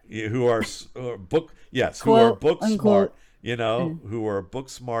smart, who are book yes, who are quote book smart, unquote. Yeah. who are book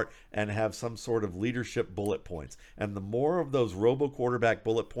smart and have some sort of leadership bullet points. And the more of those robo quarterback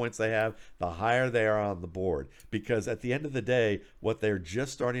bullet points they have, the higher they are on the board. Because at the end of the day, what they're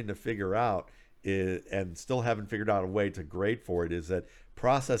just starting to figure out is, and still haven't figured out a way to grade for it, is that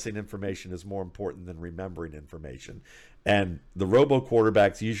processing information is more important than remembering information. And the robo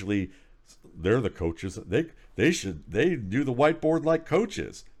quarterbacks usually, they're the coaches. They do the whiteboard like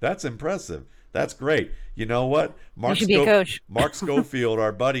coaches. That's impressive. That's great. You know what? You should be a coach. Mark Schofield,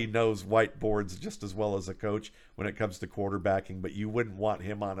 our buddy, knows whiteboards just as well as a coach when it comes to quarterbacking. But you wouldn't want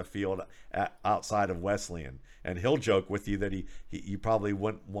him on a field outside of Wesleyan. And he'll joke with you that you probably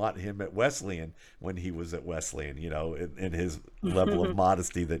wouldn't want him at Wesleyan when he was at Wesleyan. In his level of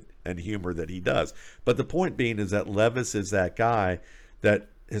modesty and humor that he does. But the point being is that Levis is that guy that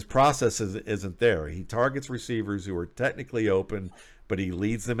his process isn't there. He targets receivers who are technically open, but he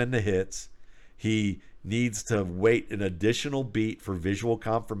leads them into hits. He needs to wait an additional beat for visual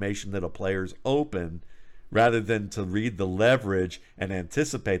confirmation that a player's open rather than to read the leverage and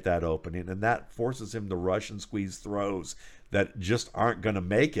anticipate that opening. And that forces him to rush and squeeze throws that just aren't going to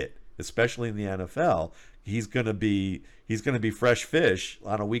make it, especially in the NFL. He's going to be fresh fish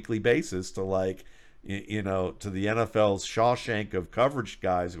on a weekly basis to to the NFL's Shawshank of coverage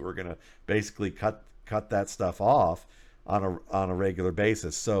guys who are going to basically cut that stuff off on a regular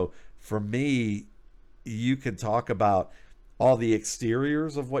basis. So for me, you can talk about all the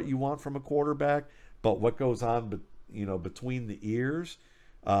exteriors of what you want from a quarterback, but what goes on, between the ears,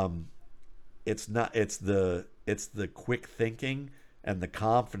 um, it's not. It's the quick thinking and the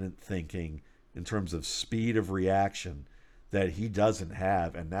confident thinking in terms of speed of reaction that he doesn't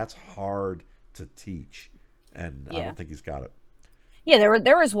have, and that's hard to teach. And I Yeah. don't think he's got it. Yeah,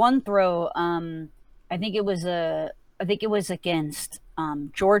 there was one throw. I think it was against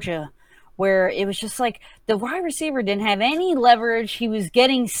Georgia, where it was just like the wide receiver didn't have any leverage. He was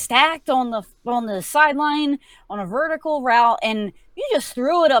getting stacked on the sideline on a vertical route, and you just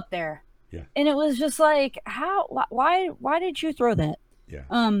threw it up there, Yeah, and it was just like, why did you throw that? yeah,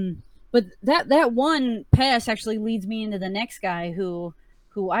 Um, but that one pass actually leads me into the next guy who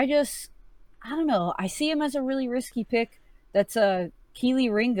I don't know. I see him as a really risky pick. That's Keely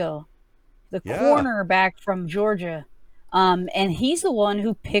Ringo, the yeah, cornerback from Georgia. And he's the one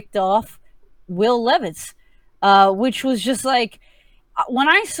who picked off Will Levis, which was just like when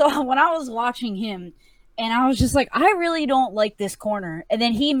I was watching him, and I was just like, I really don't like this corner. And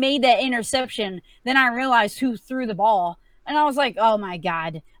then he made that interception. Then I realized who threw the ball, and I was like, oh my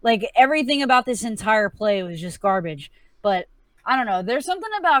god! Like everything about this entire play was just garbage. But I don't know. There's something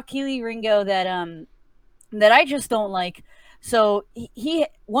about Keely Ringo that I just don't like. So he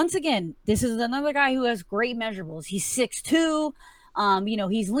once again, this is another guy who has great measurables. He's 6'2".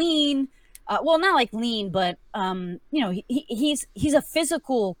 He's lean. Well, not like lean, but he's a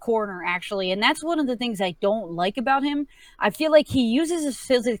physical corner actually, and that's one of the things I don't like about him. I feel like he uses his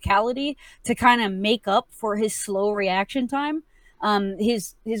physicality to kind of make up for his slow reaction time.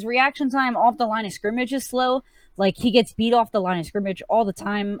 His reaction time off the line of scrimmage is slow. Like he gets beat off the line of scrimmage all the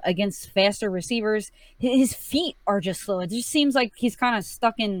time against faster receivers. His feet are just slow. It just seems like he's kind of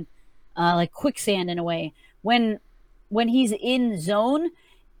stuck in like quicksand in a way. When he's in zone,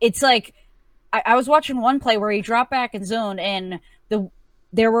 it's like I was watching one play where he dropped back in zone, and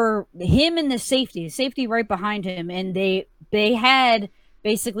there were him and the safety right behind him, and they had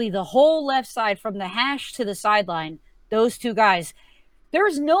basically the whole left side from the hash to the sideline. Those two guys,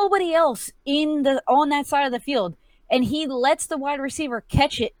 There's nobody else on that side of the field, and he lets the wide receiver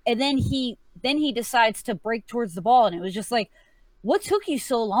catch it, and then he decides to break towards the ball, and it was just like, what took you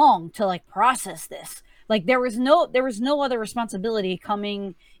so long to like process this? Like there was no other responsibility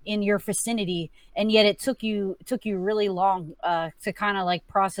coming in your vicinity, and yet it took you really long to kind of like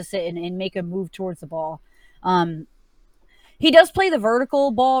process it and make a move towards the ball. Um, he does play the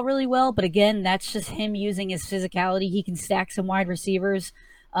vertical ball really well, but again, that's just him using his physicality. He can stack some wide receivers.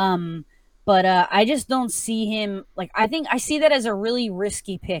 Um, but I just don't see him like I think I see that as a really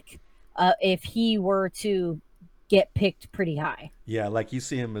risky pick if he were to get picked pretty high. Yeah, like you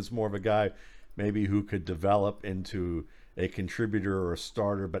see him as more of a guy maybe who could develop into a contributor or a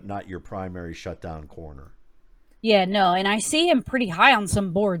starter, but not your primary shutdown corner. Yeah, no, and I see him pretty high on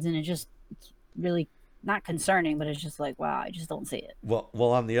some boards, and it's really not concerning, but it's just like, wow, I just don't see it. Well,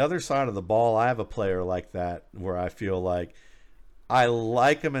 on the other side of the ball, I have a player like that where I feel like I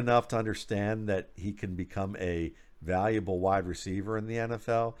like him enough to understand that he can become a valuable wide receiver in the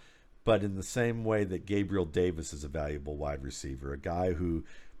NFL, but in the same way that Gabriel Davis is a valuable wide receiver, a guy who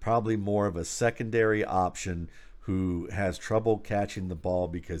probably more of a secondary option who has trouble catching the ball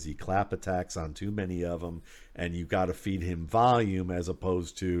because he clap attacks on too many of them, and you got to feed him volume as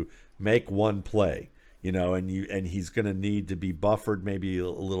opposed to make one play. And he's going to need to be buffered maybe a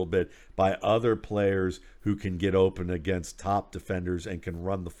little bit by other players who can get open against top defenders and can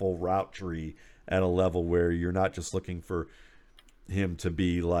run the full route tree at a level where you're not just looking for him to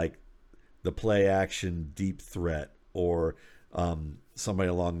be like the play action deep threat or somebody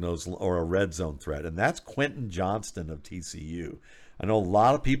along those, or a red zone threat. And that's Quentin Johnston of TCU. I know a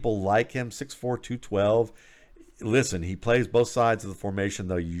lot of people like him, 6'4", 212. Listen, he plays both sides of the formation,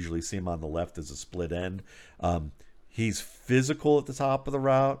 though you usually see him on the left as a split end. He's physical at the top of the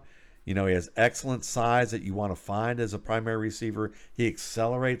route. He has excellent size that you want to find as a primary receiver. He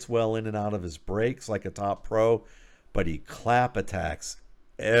accelerates well in and out of his breaks like a top pro, but he clap attacks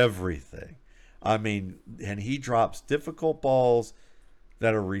everything. I mean, and he drops difficult balls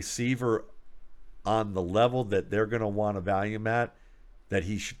that a receiver on the level that they're going to want to value him at that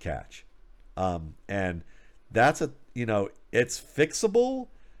he should catch. And that's it's fixable,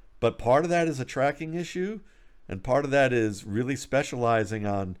 but part of that is a tracking issue, and part of that is really specializing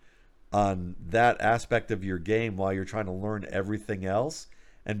on that aspect of your game while you're trying to learn everything else.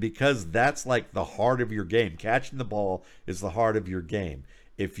 And because that's like the heart of your game, catching the ball is the heart of your game.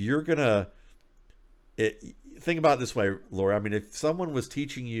 If you're gonna think about it this way, Laura. I mean, if someone was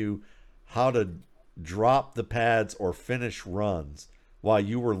teaching you how to drop the pads or finish runs while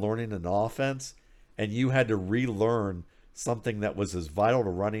you were learning an offense, and you had to relearn something that was as vital to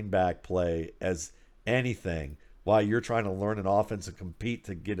running back play as anything while you're trying to learn an offense and compete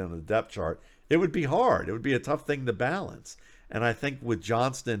to get on the depth chart, it would be hard. It would be a tough thing to balance. And I think with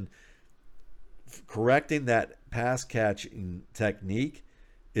Johnston, correcting that pass catching technique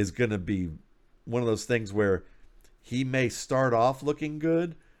is going to be one of those things where he may start off looking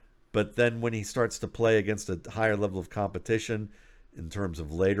good, but then when he starts to play against a higher level of competition in terms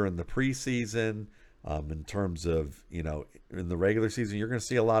of later in the preseason, in terms of, in the regular season, you're going to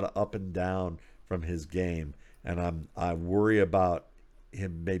see a lot of up and down from his game. And I worry about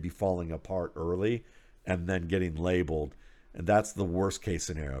him maybe falling apart early and then getting labeled. And that's the worst case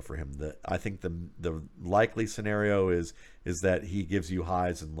scenario for him. I think the likely scenario is that he gives you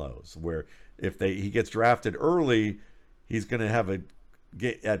highs and lows, where if he gets drafted early, he's going to have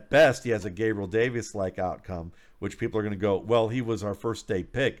at best, he has a Gabriel Davis like outcome, which people are going to go, well, he was our first day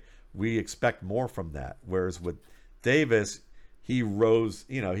pick. We expect more from that. Whereas with Davis, he rose,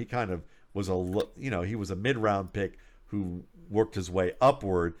 he kind of was he was a mid-round pick who worked his way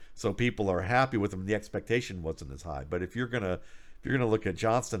upward, so people are happy with him. The expectation wasn't as high. But if you're gonna look at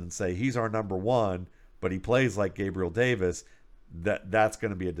Johnston and say he's our number one, but he plays like Gabriel Davis, that's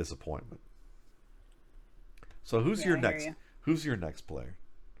going to be a disappointment. So Yeah, I hear you. who's your next player?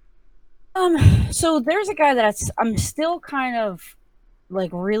 So there's a guy I'm still kind of like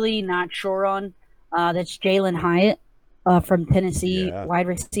really not sure on. That's Jalen Hyatt, from Tennessee, Yeah. wide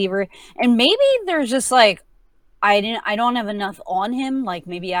receiver, and maybe there's just like I don't have enough on him. Like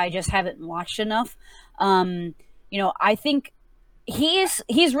maybe I just haven't watched enough. I think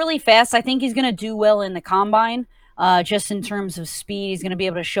he's really fast. I think he's gonna do well in the combine. Just in terms of speed, he's gonna be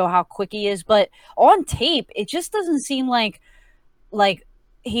able to show how quick he is. But on tape, it just doesn't seem like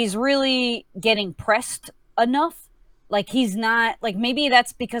he's really getting pressed enough. Like he's not like maybe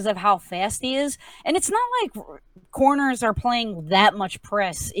that's because of how fast he is, and it's not like corners are playing that much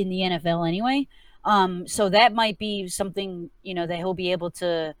press in the NFL anyway. So that might be something that he'll be able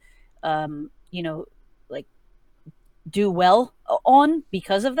to, um, you know, like do well on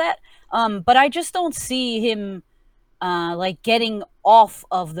because of that. But I just don't see him like getting off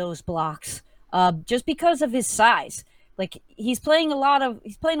of those blocks just because of his size. Like he's playing a lot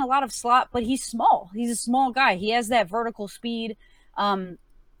of slot, but he's small. He's a small guy. He has that vertical speed. Um,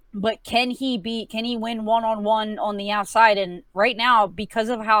 but can he win one on one on the outside? And right now, because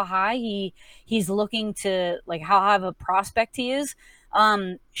of how high he's looking to, like how high of a prospect he is,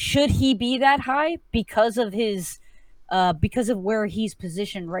 should he be that high because of where he's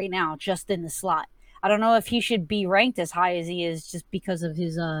positioned right now, just in the slot? I don't know if he should be ranked as high as he is just because of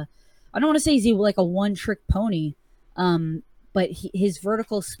his I don't want to say he's like a one trick pony, um but his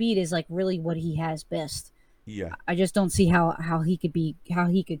vertical speed is like really what he has best. Yeah. I just don't see how he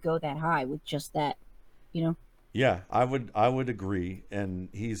could go that high with just that, you know. Yeah, I would agree, and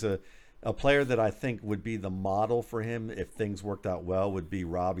he's a player that I think would be the model for him if things worked out well would be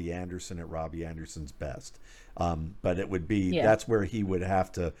Robbie Anderson at Robbie Anderson's best. But it would be Yeah. that's where he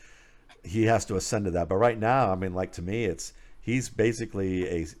has to ascend to that. But right now, I mean, like to me, it's he's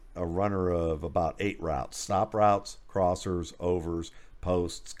basically a runner of about 8 routes: stop routes, crossers, overs,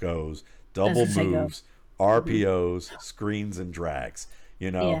 posts, goes, I was double gonna say go. moves, Hmm. RPOs, screens, and drags.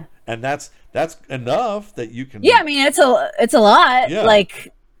 Yeah. And that's enough that you Yeah, I can mean it's a lot. yeah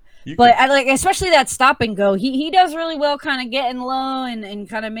Like, you but could I like especially that stop and go. He does really well, kind of getting low and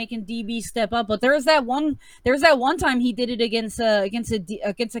kind of making DB step up. But there's that one time he did it against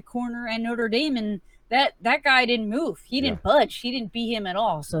a corner and Notre Dame, and that guy didn't move. He yeah didn't budge. He didn't beat him at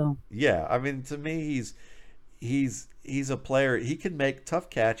all. So yeah. I mean, to me, he's a player. He can make tough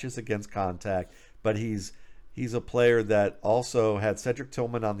catches against contact, but he's a player that also had Cedric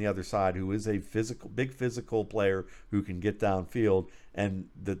Tillman on the other side, who is a big physical player who can get downfield, and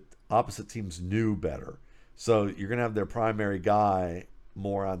the opposite teams knew better. So you're gonna have their primary guy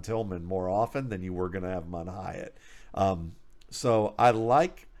more on Tillman more often than you were gonna have him on Hyatt. Um, so I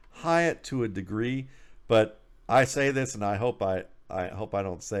like Hyatt to a degree, but I say this, and I hope I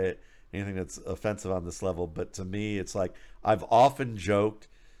don't say it anything that's offensive on this level. But to me, it's like I've often joked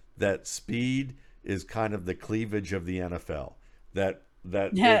that speed is kind of the cleavage of the NFL. That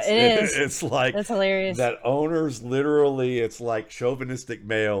yeah, it is. it's like That's hilarious. that owners literally it's like chauvinistic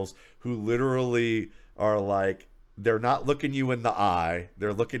males who literally are like they're not looking you in the eye,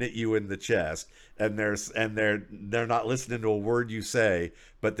 they're looking at you in the chest, and they're not listening to a word you say,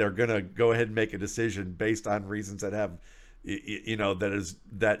 but they're gonna go ahead and make a decision based on reasons that have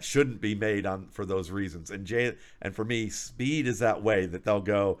that shouldn't be made on for those reasons. And for me, speed is that way that they'll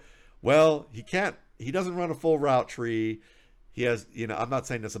go, well, he doesn't run a full route tree. He has, I'm not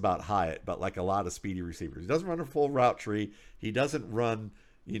saying this about Hyatt, but like a lot of speedy receivers, he doesn't run a full route tree. He doesn't run,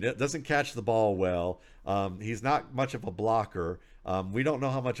 doesn't catch the ball well. He's not much of a blocker. We don't know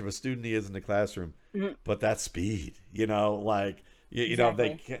how much of a student he is in the classroom, Mhm. but that's speed. Like they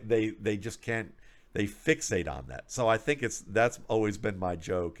Exactly. can't, they just can't. They fixate on that. So I think that's always been my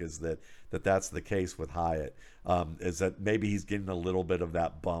joke is that's the case with Hyatt. Is that maybe he's getting a little bit of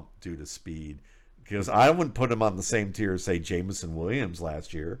that bump due to speed, because I wouldn't put him on the same tier as say Jameson Williams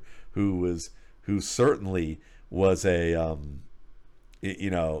last year, who certainly was a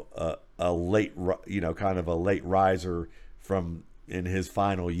late kind of a late riser from in his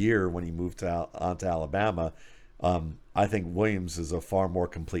final year when he moved on to Alabama. I think Williams is a far more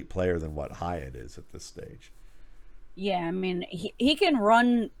complete player than what Hyatt is at this stage. Yeah, I mean he can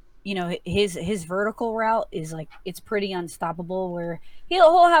run. You know, his vertical route is like it's pretty unstoppable. Where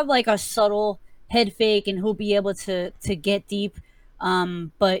he'll have like a subtle head fake and he'll be able to get deep.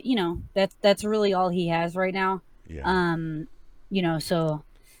 But you know that's really all he has right now. Yeah, Um, you know, so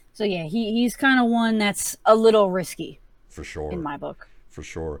yeah, he's kind of one that's a little risky for in sure. my book. For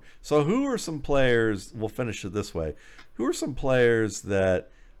sure. So, who are some players? We'll finish it this way. Who are some players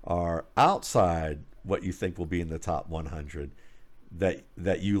that are outside what you think will be in the top 100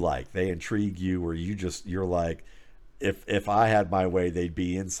 that you like? They intrigue you, or you're like, if I had my way, they'd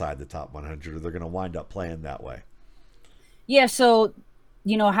be inside the top 100, or they're going to wind up playing that way. Yeah, so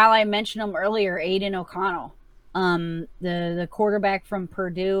you know how I mentioned him earlier, Aiden O'Connell, the quarterback from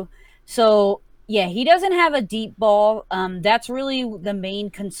Purdue. So yeah, he doesn't have a deep ball. That's really the main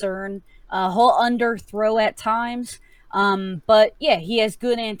concern. He'll underthrow at times, but yeah, he has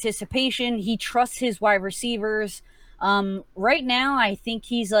good anticipation. He trusts his wide receivers. Right now, I think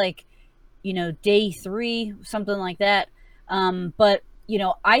he's like day three, something like that. But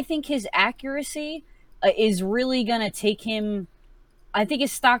I think his accuracy is really gonna take him. I think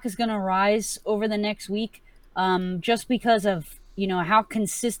his stock is gonna rise over the next week, just because of how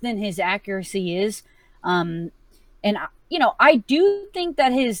consistent his accuracy is. Um, and I do think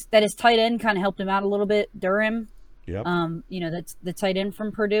that his tight end kind of helped him out a little bit, Durham. Yep. That's the tight end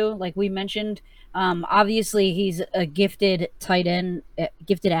from Purdue, like we mentioned. Obviously, he's a gifted tight end,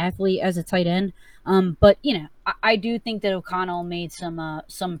 gifted athlete as a tight end. But I do think that O'Connell made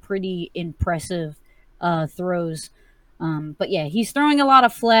some pretty impressive throws. But yeah, he's throwing a lot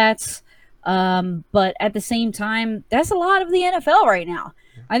of flats. But at the same time, that's a lot of the NFL right now.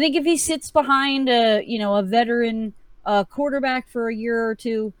 I think if he sits behind a veteran quarterback for a year or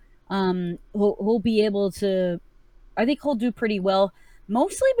two, he'll be able to. I think he'll do pretty well,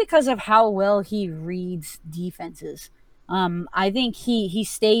 mostly because of how well he reads defenses. I think he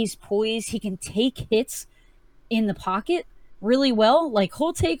stays poised. He can take hits in the pocket really well. Like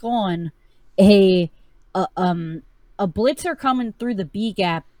he'll take on a a, um, a blitzer coming through the B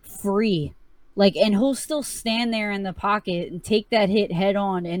gap free, like, and he'll still stand there in the pocket and take that hit head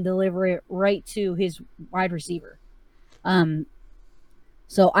on and deliver it right to his wide receiver. Um,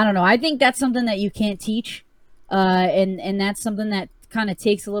 so I don't know. I think that's something that you can't teach, and that's something that kind of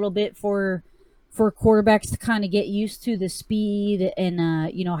takes a little bit for quarterbacks to kind of get used to the speed and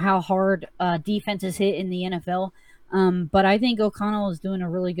how hard defenses hit in the NFL. But I think O'Connell is doing a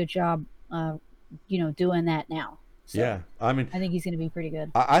really good job, doing that now. So Yeah. I mean, I think he's going to be pretty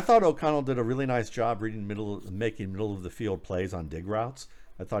good. I thought O'Connell did a really nice job making middle of the field plays on dig routes.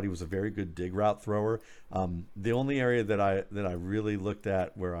 I thought he was a very good dig route thrower. The only area that I really looked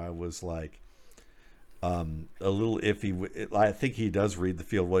at where I was like a little iffy, I think he does read the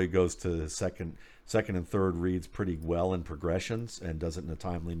field well. He goes to second and third reads pretty well in progressions and does it in a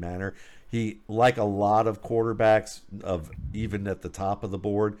timely manner. He, like a lot of quarterbacks of even at the top of the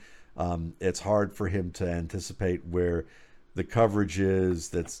board, it's hard for him to anticipate where the coverage is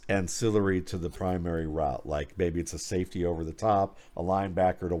that's ancillary to the primary route. Like maybe it's a safety over the top, a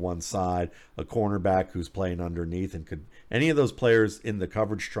linebacker to one side, a cornerback who's playing underneath, and could any of those players in the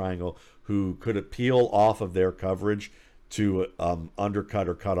coverage triangle who could appeal off of their coverage to undercut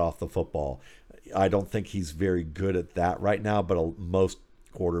or cut off the football. I don't think he's very good at that right now, but most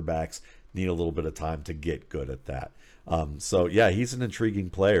quarterbacks need a little bit of time to get good at that. So yeah, he's an intriguing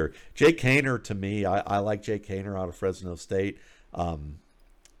player. Jake Haener, to me, I like Jake Haener out of Fresno State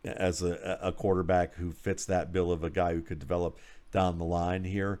as a quarterback who fits that bill of a guy who could develop down the line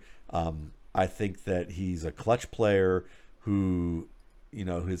here. I think that he's a clutch player who,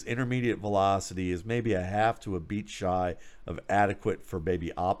 his intermediate velocity is maybe a half to a beat shy of adequate for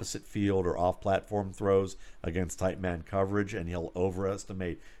maybe opposite field or off platform throws against tight man coverage, and he'll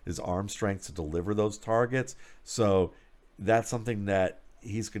overestimate his arm strength to deliver those targets. So that's something that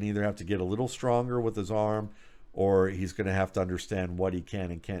he's going to either have to get a little stronger with his arm, or he's going to have to understand what he can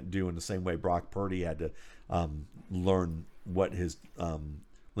and can't do in the same way Brock Purdy had to learn what his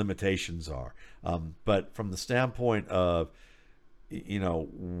limitations are. But from the standpoint of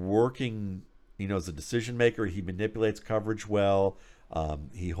working, as a decision maker, he manipulates coverage well.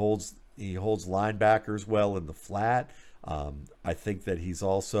 He holds linebackers well in the flat. I think that he's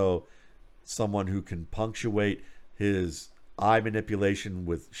also someone who can punctuate his eye manipulation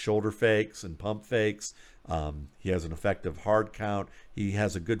with shoulder fakes and pump fakes. He has an effective hard count. He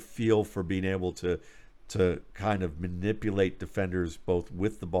has a good feel for being able to kind of manipulate defenders both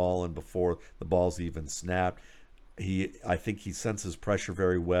with the ball and before the ball's even snapped. I think he senses pressure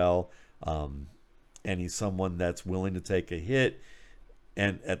very well, and he's someone that's willing to take a hit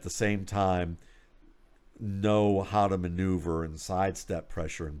and at the same time know how to maneuver and sidestep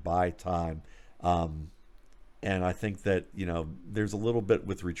pressure and buy time. And I think that, there's a little bit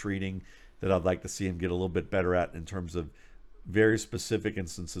with retreating that I'd like to see him get a little bit better at in terms of very specific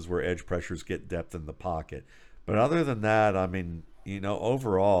instances where edge pressures get depth in the pocket. But other than that, I mean,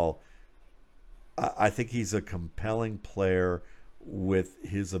 overall, I think he's a compelling player with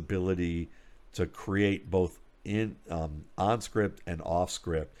his ability to create both in on script and off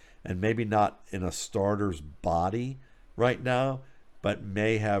script, and maybe not in a starter's body right now, but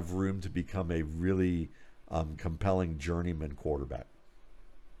may have room to become a really compelling journeyman quarterback.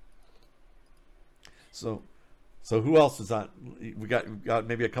 So who else is on? We got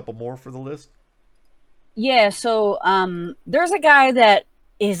maybe a couple more for the list. Yeah, so there's a guy that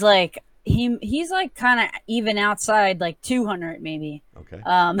is like he's like kind of even outside like 200 maybe. Okay.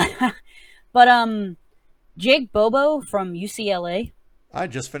 But Jake Bobo from UCLA. I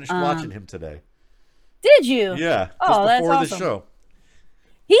just finished watching him today. Did you? Yeah, just Oh, that's before the awesome. show.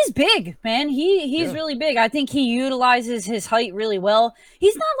 He's big, man. He's Yeah. really big. I think he utilizes his height really well.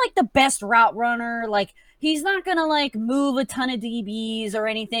 He's not like the best route runner. Like he's not gonna like move a ton of DBs or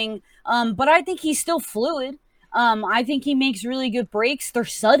anything. But I think he's still fluid. I think he makes really good breaks. They're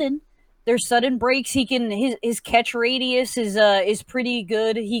sudden. They're sudden breaks. He can his catch radius is pretty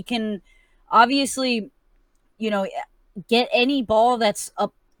good. He can obviously get any ball that's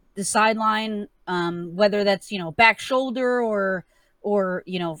up the sideline, whether that's back shoulder or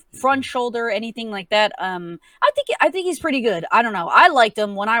front shoulder, anything like that. I think he's pretty good. I don't know. I liked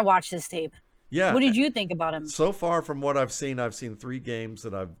him when I watched this tape. Yeah. What did you think about him? So far from what I've seen 3 games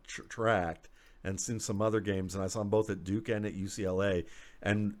that I've tracked and seen some other games, and I saw him both at Duke and at UCLA.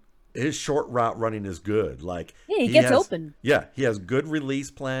 And his short route running is good. Like Yeah, he he gets has, open. yeah, he has good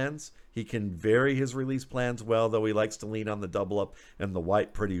release plans. He can vary his release plans well, though he likes to lean on the double up and the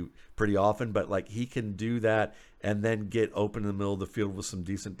white pretty often. But like he can do that and then get open in the middle of the field with some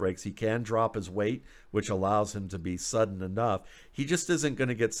decent breaks. He can drop his weight, which allows him to be sudden enough. He just isn't going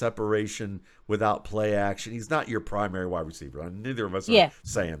to get separation without play action. He's not your primary wide receiver. Neither of us are Yeah.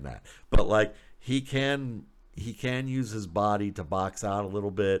 saying that. But like he can use his body to box out a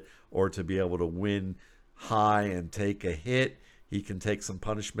little bit or to be able to win high and take a hit. He can take some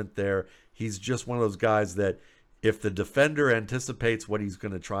punishment there. He's just one of those guys that if the defender anticipates what he's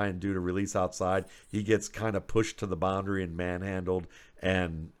going to try and do to release outside, he gets kind of pushed to the boundary and manhandled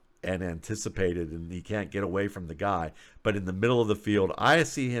and anticipated, and he can't get away from the guy. But in the middle of the field, I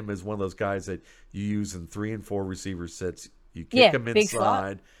see him as one of those guys that you use in 3 and 4 receiver sets. You kick him big slot.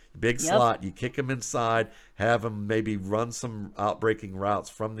 inside, big Yep. slot. You kick him inside, have him maybe run some outbreaking routes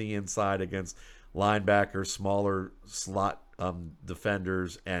from the inside against linebackers, smaller slot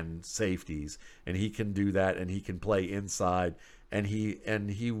defenders, and safeties, and he can do that, and he can play inside, and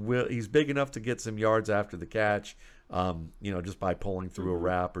he's big enough to get some yards after the catch, just by pulling through a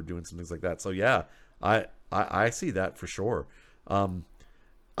wrap or doing some things like that. So yeah, I see that for sure.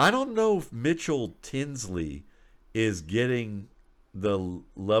 I don't know if Mitchell Tinsley is getting the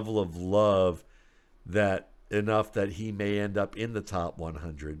level of love that enough that he may end up in the top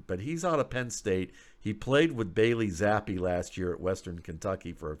 100, but he's out of Penn State. He played with Bailey Zappi last year at Western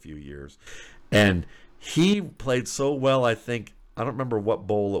Kentucky for a few years, and he played so well. I don't remember what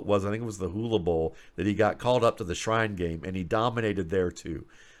bowl it was. I think it was the Hula Bowl that he got called up to the Shrine Game, and he dominated there too.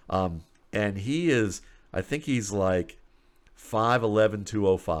 And I think he's like 5'11",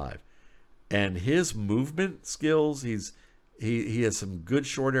 205, and his movement skills. He has some good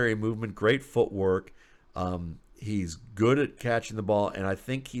short area movement, great footwork. He's good at catching the ball, and I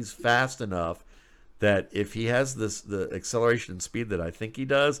think he's fast enough that if he has the acceleration and speed that I think he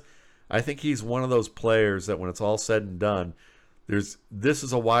does, I think he's one of those players that when it's all said and done, this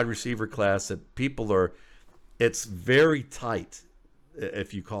is a wide receiver class that it's very tight.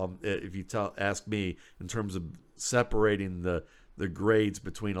 If you ask me in terms of separating the grades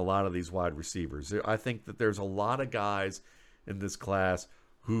between a lot of these wide receivers, I think that there's a lot of guys in this class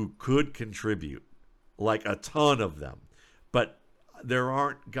who could contribute, like a ton of them, but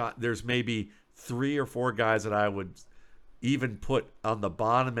there's maybe 3 or 4 guys that I would even put on the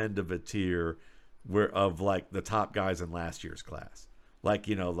bottom end of a tier of like the top guys in last year's class, like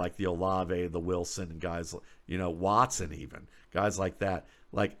like the Olave, the Wilson, and guys, Watson, even guys like that.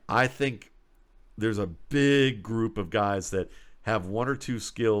 Like I think there's a big group of guys that have 1 or 2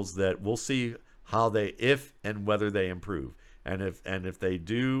 skills that we'll see if and whether they improve, and if they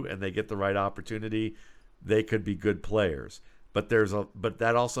do and they get the right opportunity, they could be good players. But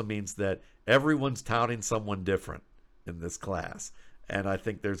that also means that everyone's touting someone different in this class, and I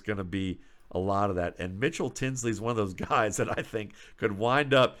think there's going to be a lot of that. And Mitchell Tinsley is one of those guys that I think could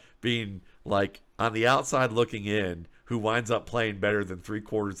wind up being like on the outside looking in, who winds up playing better than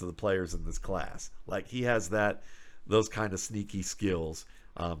 3/4 of the players in this class. Like he has those kind of sneaky skills,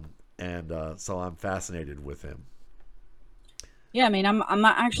 and so I'm fascinated with him. Yeah, I mean, I'm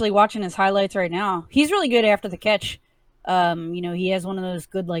actually watching his highlights right now. He's really good after the catch. He has one of those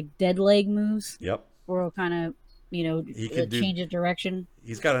good like dead leg moves. Yep. Where he'll kind of He can change of direction.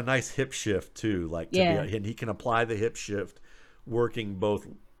 He's got a nice hip shift too, and he can apply the hip shift, working both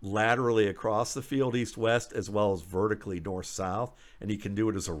laterally across the field east-west as well as vertically north-south, and he can do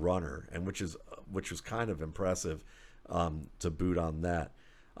it as a runner, and which was kind of impressive to boot on that.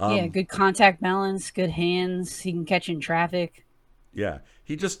 Good contact balance, good hands. He can catch in traffic. Yeah,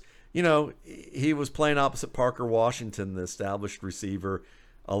 he just he was playing opposite Parker Washington, the established receiver,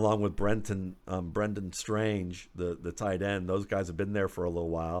 along with Brendan Strange, the tight end. Those guys have been there for a little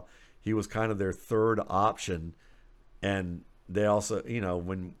while. He was kind of their third option, and they also,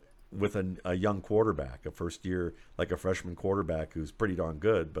 with a young quarterback, a first year, like a freshman quarterback who's pretty darn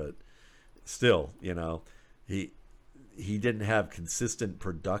good, but still, he didn't have consistent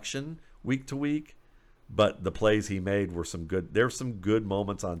production week to week, but the plays he made were some good. There's some good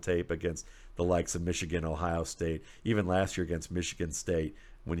moments on tape against the likes of Michigan, Ohio State, even last year against Michigan State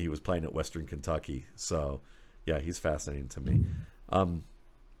when he was playing at Western Kentucky. So, yeah, he's fascinating to me.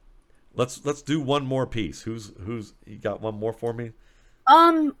 Let's do one more piece. Who's you got one more for me?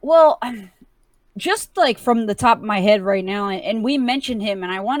 Well, just like from the top of my head right now, and we mentioned him,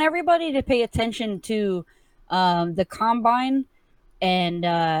 and I want everybody to pay attention to the combine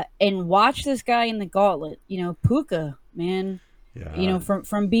and watch this guy in the gauntlet. Puka, man. Yeah, From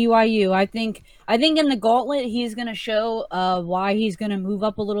BYU. I think in the gauntlet he's gonna show why he's gonna move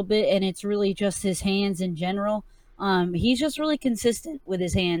up a little bit, and it's really just his hands in general. He's just really consistent with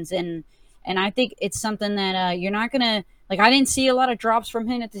his hands, and I think it's something that you're not gonna like. I didn't see a lot of drops from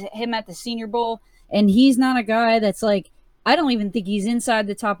him at the Senior Bowl, and he's not a guy that's like. I don't even think he's inside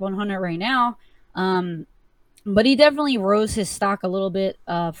the top 100 right now. Um, but he definitely rose his stock a little bit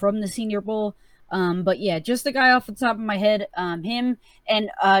from the Senior Bowl. But yeah, just the guy off the top of my head, him, and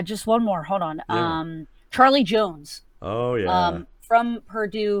just one more. Hold on, yeah. Charlie Jones Oh yeah, from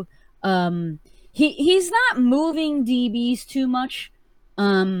Purdue. He's not moving DBs too much.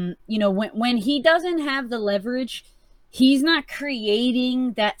 When he doesn't have the leverage, he's not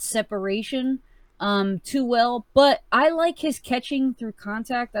creating that separation too well. But I like his catching through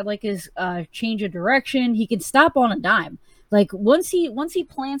contact. I like his change of direction. He can stop on a dime. Like once he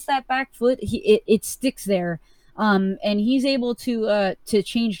plants that back foot, it sticks there. And he's able to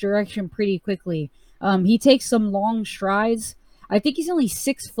change direction pretty quickly. He takes some long strides. I think he's only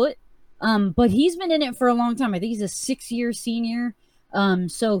 6 foot, but he's been in it for a long time. I think he's a 6-year senior.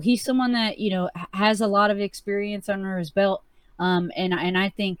 So he's someone that has a lot of experience under his belt. And I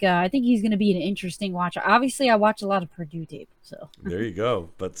think he's going to be an interesting watch. Obviously, I watch a lot of Purdue tape. So there you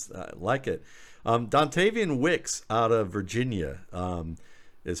go. But I like it. Dontavian Wicks out of Virginia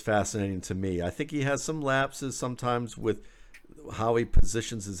is fascinating to me. I think he has some lapses sometimes with how he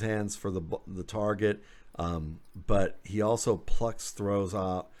positions his hands for the target, but he also plucks throws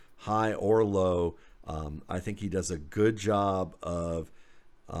out high or low. I think he does a good job of,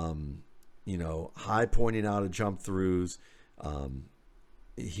 high pointing out of jump throughs.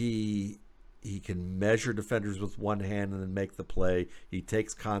 He can measure defenders with one hand and then make the play. He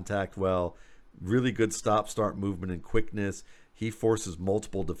takes contact well. Really good stop-start movement and quickness. He forces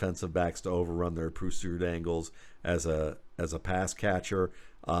multiple defensive backs to overrun their pursuit angles as a pass catcher.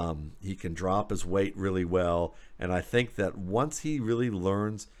 He can drop his weight really well, and I think that once he really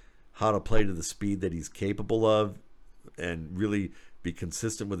learns how to play to the speed that he's capable of, and really be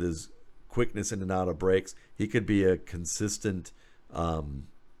consistent with his quickness in and out of breaks, he could be a consistent,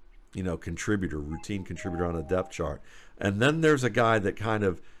 contributor, routine contributor on a depth chart. And then there's a guy that kind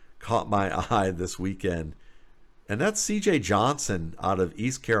of caught my eye this weekend, and that's C.J. Johnson out of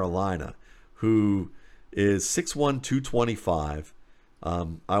East Carolina, who is 6'1", 225.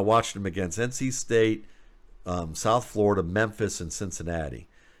 I watched him against NC State, South Florida, Memphis, and Cincinnati.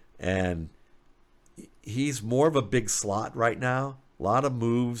 And he's more of a big slot right now. A lot of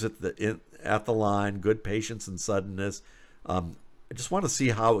moves at the line, good patience and suddenness. I just want to see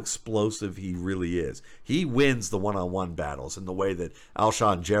how explosive he really is. He wins the one-on-one battles in the way that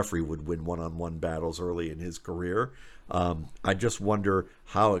Alshon Jeffrey would win one-on-one battles early in his career. I just wonder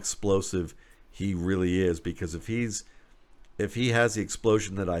how explosive he really is, because if he has the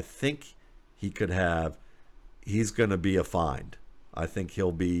explosion that I think he could have, he's going to be a find. I think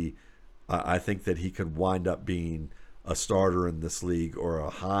that he could wind up being a starter in this league, or a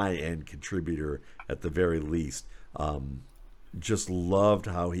high-end contributor at the very least. Just loved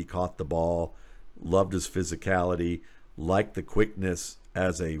how he caught the ball, loved his physicality, liked the quickness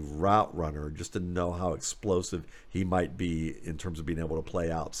as a route runner, just to know how explosive he might be in terms of being able to play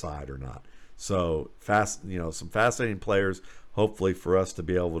outside or not. So some fascinating players, hopefully for us to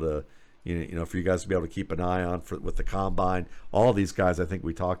be able to, for you guys to be able to keep an eye on with the combine. All these guys I think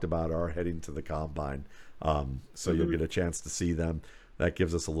we talked about are heading to the combine. So you'll get a chance to see them. That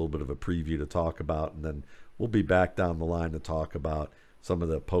gives us a little bit of a preview to talk about, and then we'll be back down the line to talk about some of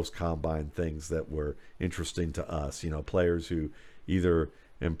the post-combine things that were interesting to us. Players who either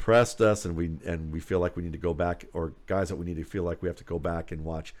impressed us and we feel like we need to go back, or guys that we need to feel like we have to go back and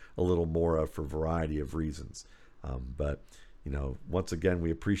watch a little more of for a variety of reasons. But once again,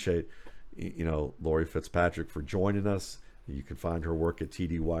 we appreciate Lori Fitzpatrick for joining us. You can find her work at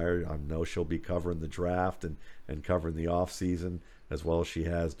TD Wire. I know she'll be covering the draft and covering the off season, as well as she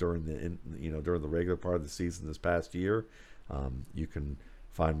has during the regular part of the season this past year. You can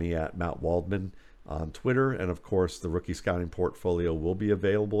find me at Matt Waldman on Twitter, and of course the Rookie Scouting Portfolio will be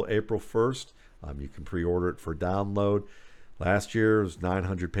available April 1st. You can pre-order it for download. Last year was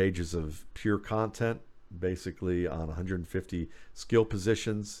 900 pages of pure content, basically on 150 skill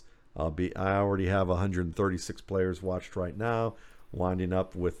positions. I already have 136 players watched right now, winding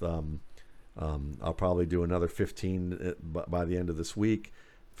up with I'll probably do another 15 by the end of this week.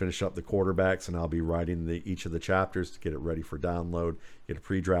 finish up the quarterbacks, and I'll be writing each of the chapters to get it ready for download. Get a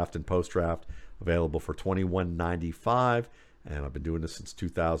pre-draft and post-draft available for $21.95, and I've been doing this since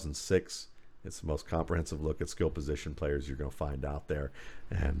 2006. It's the most comprehensive look at skill position players you're going to find out there,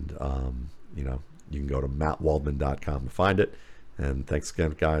 and you can go to mattwaldman.com to find it. And thanks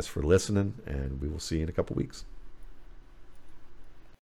again, guys, for listening, and we will see you in a couple weeks.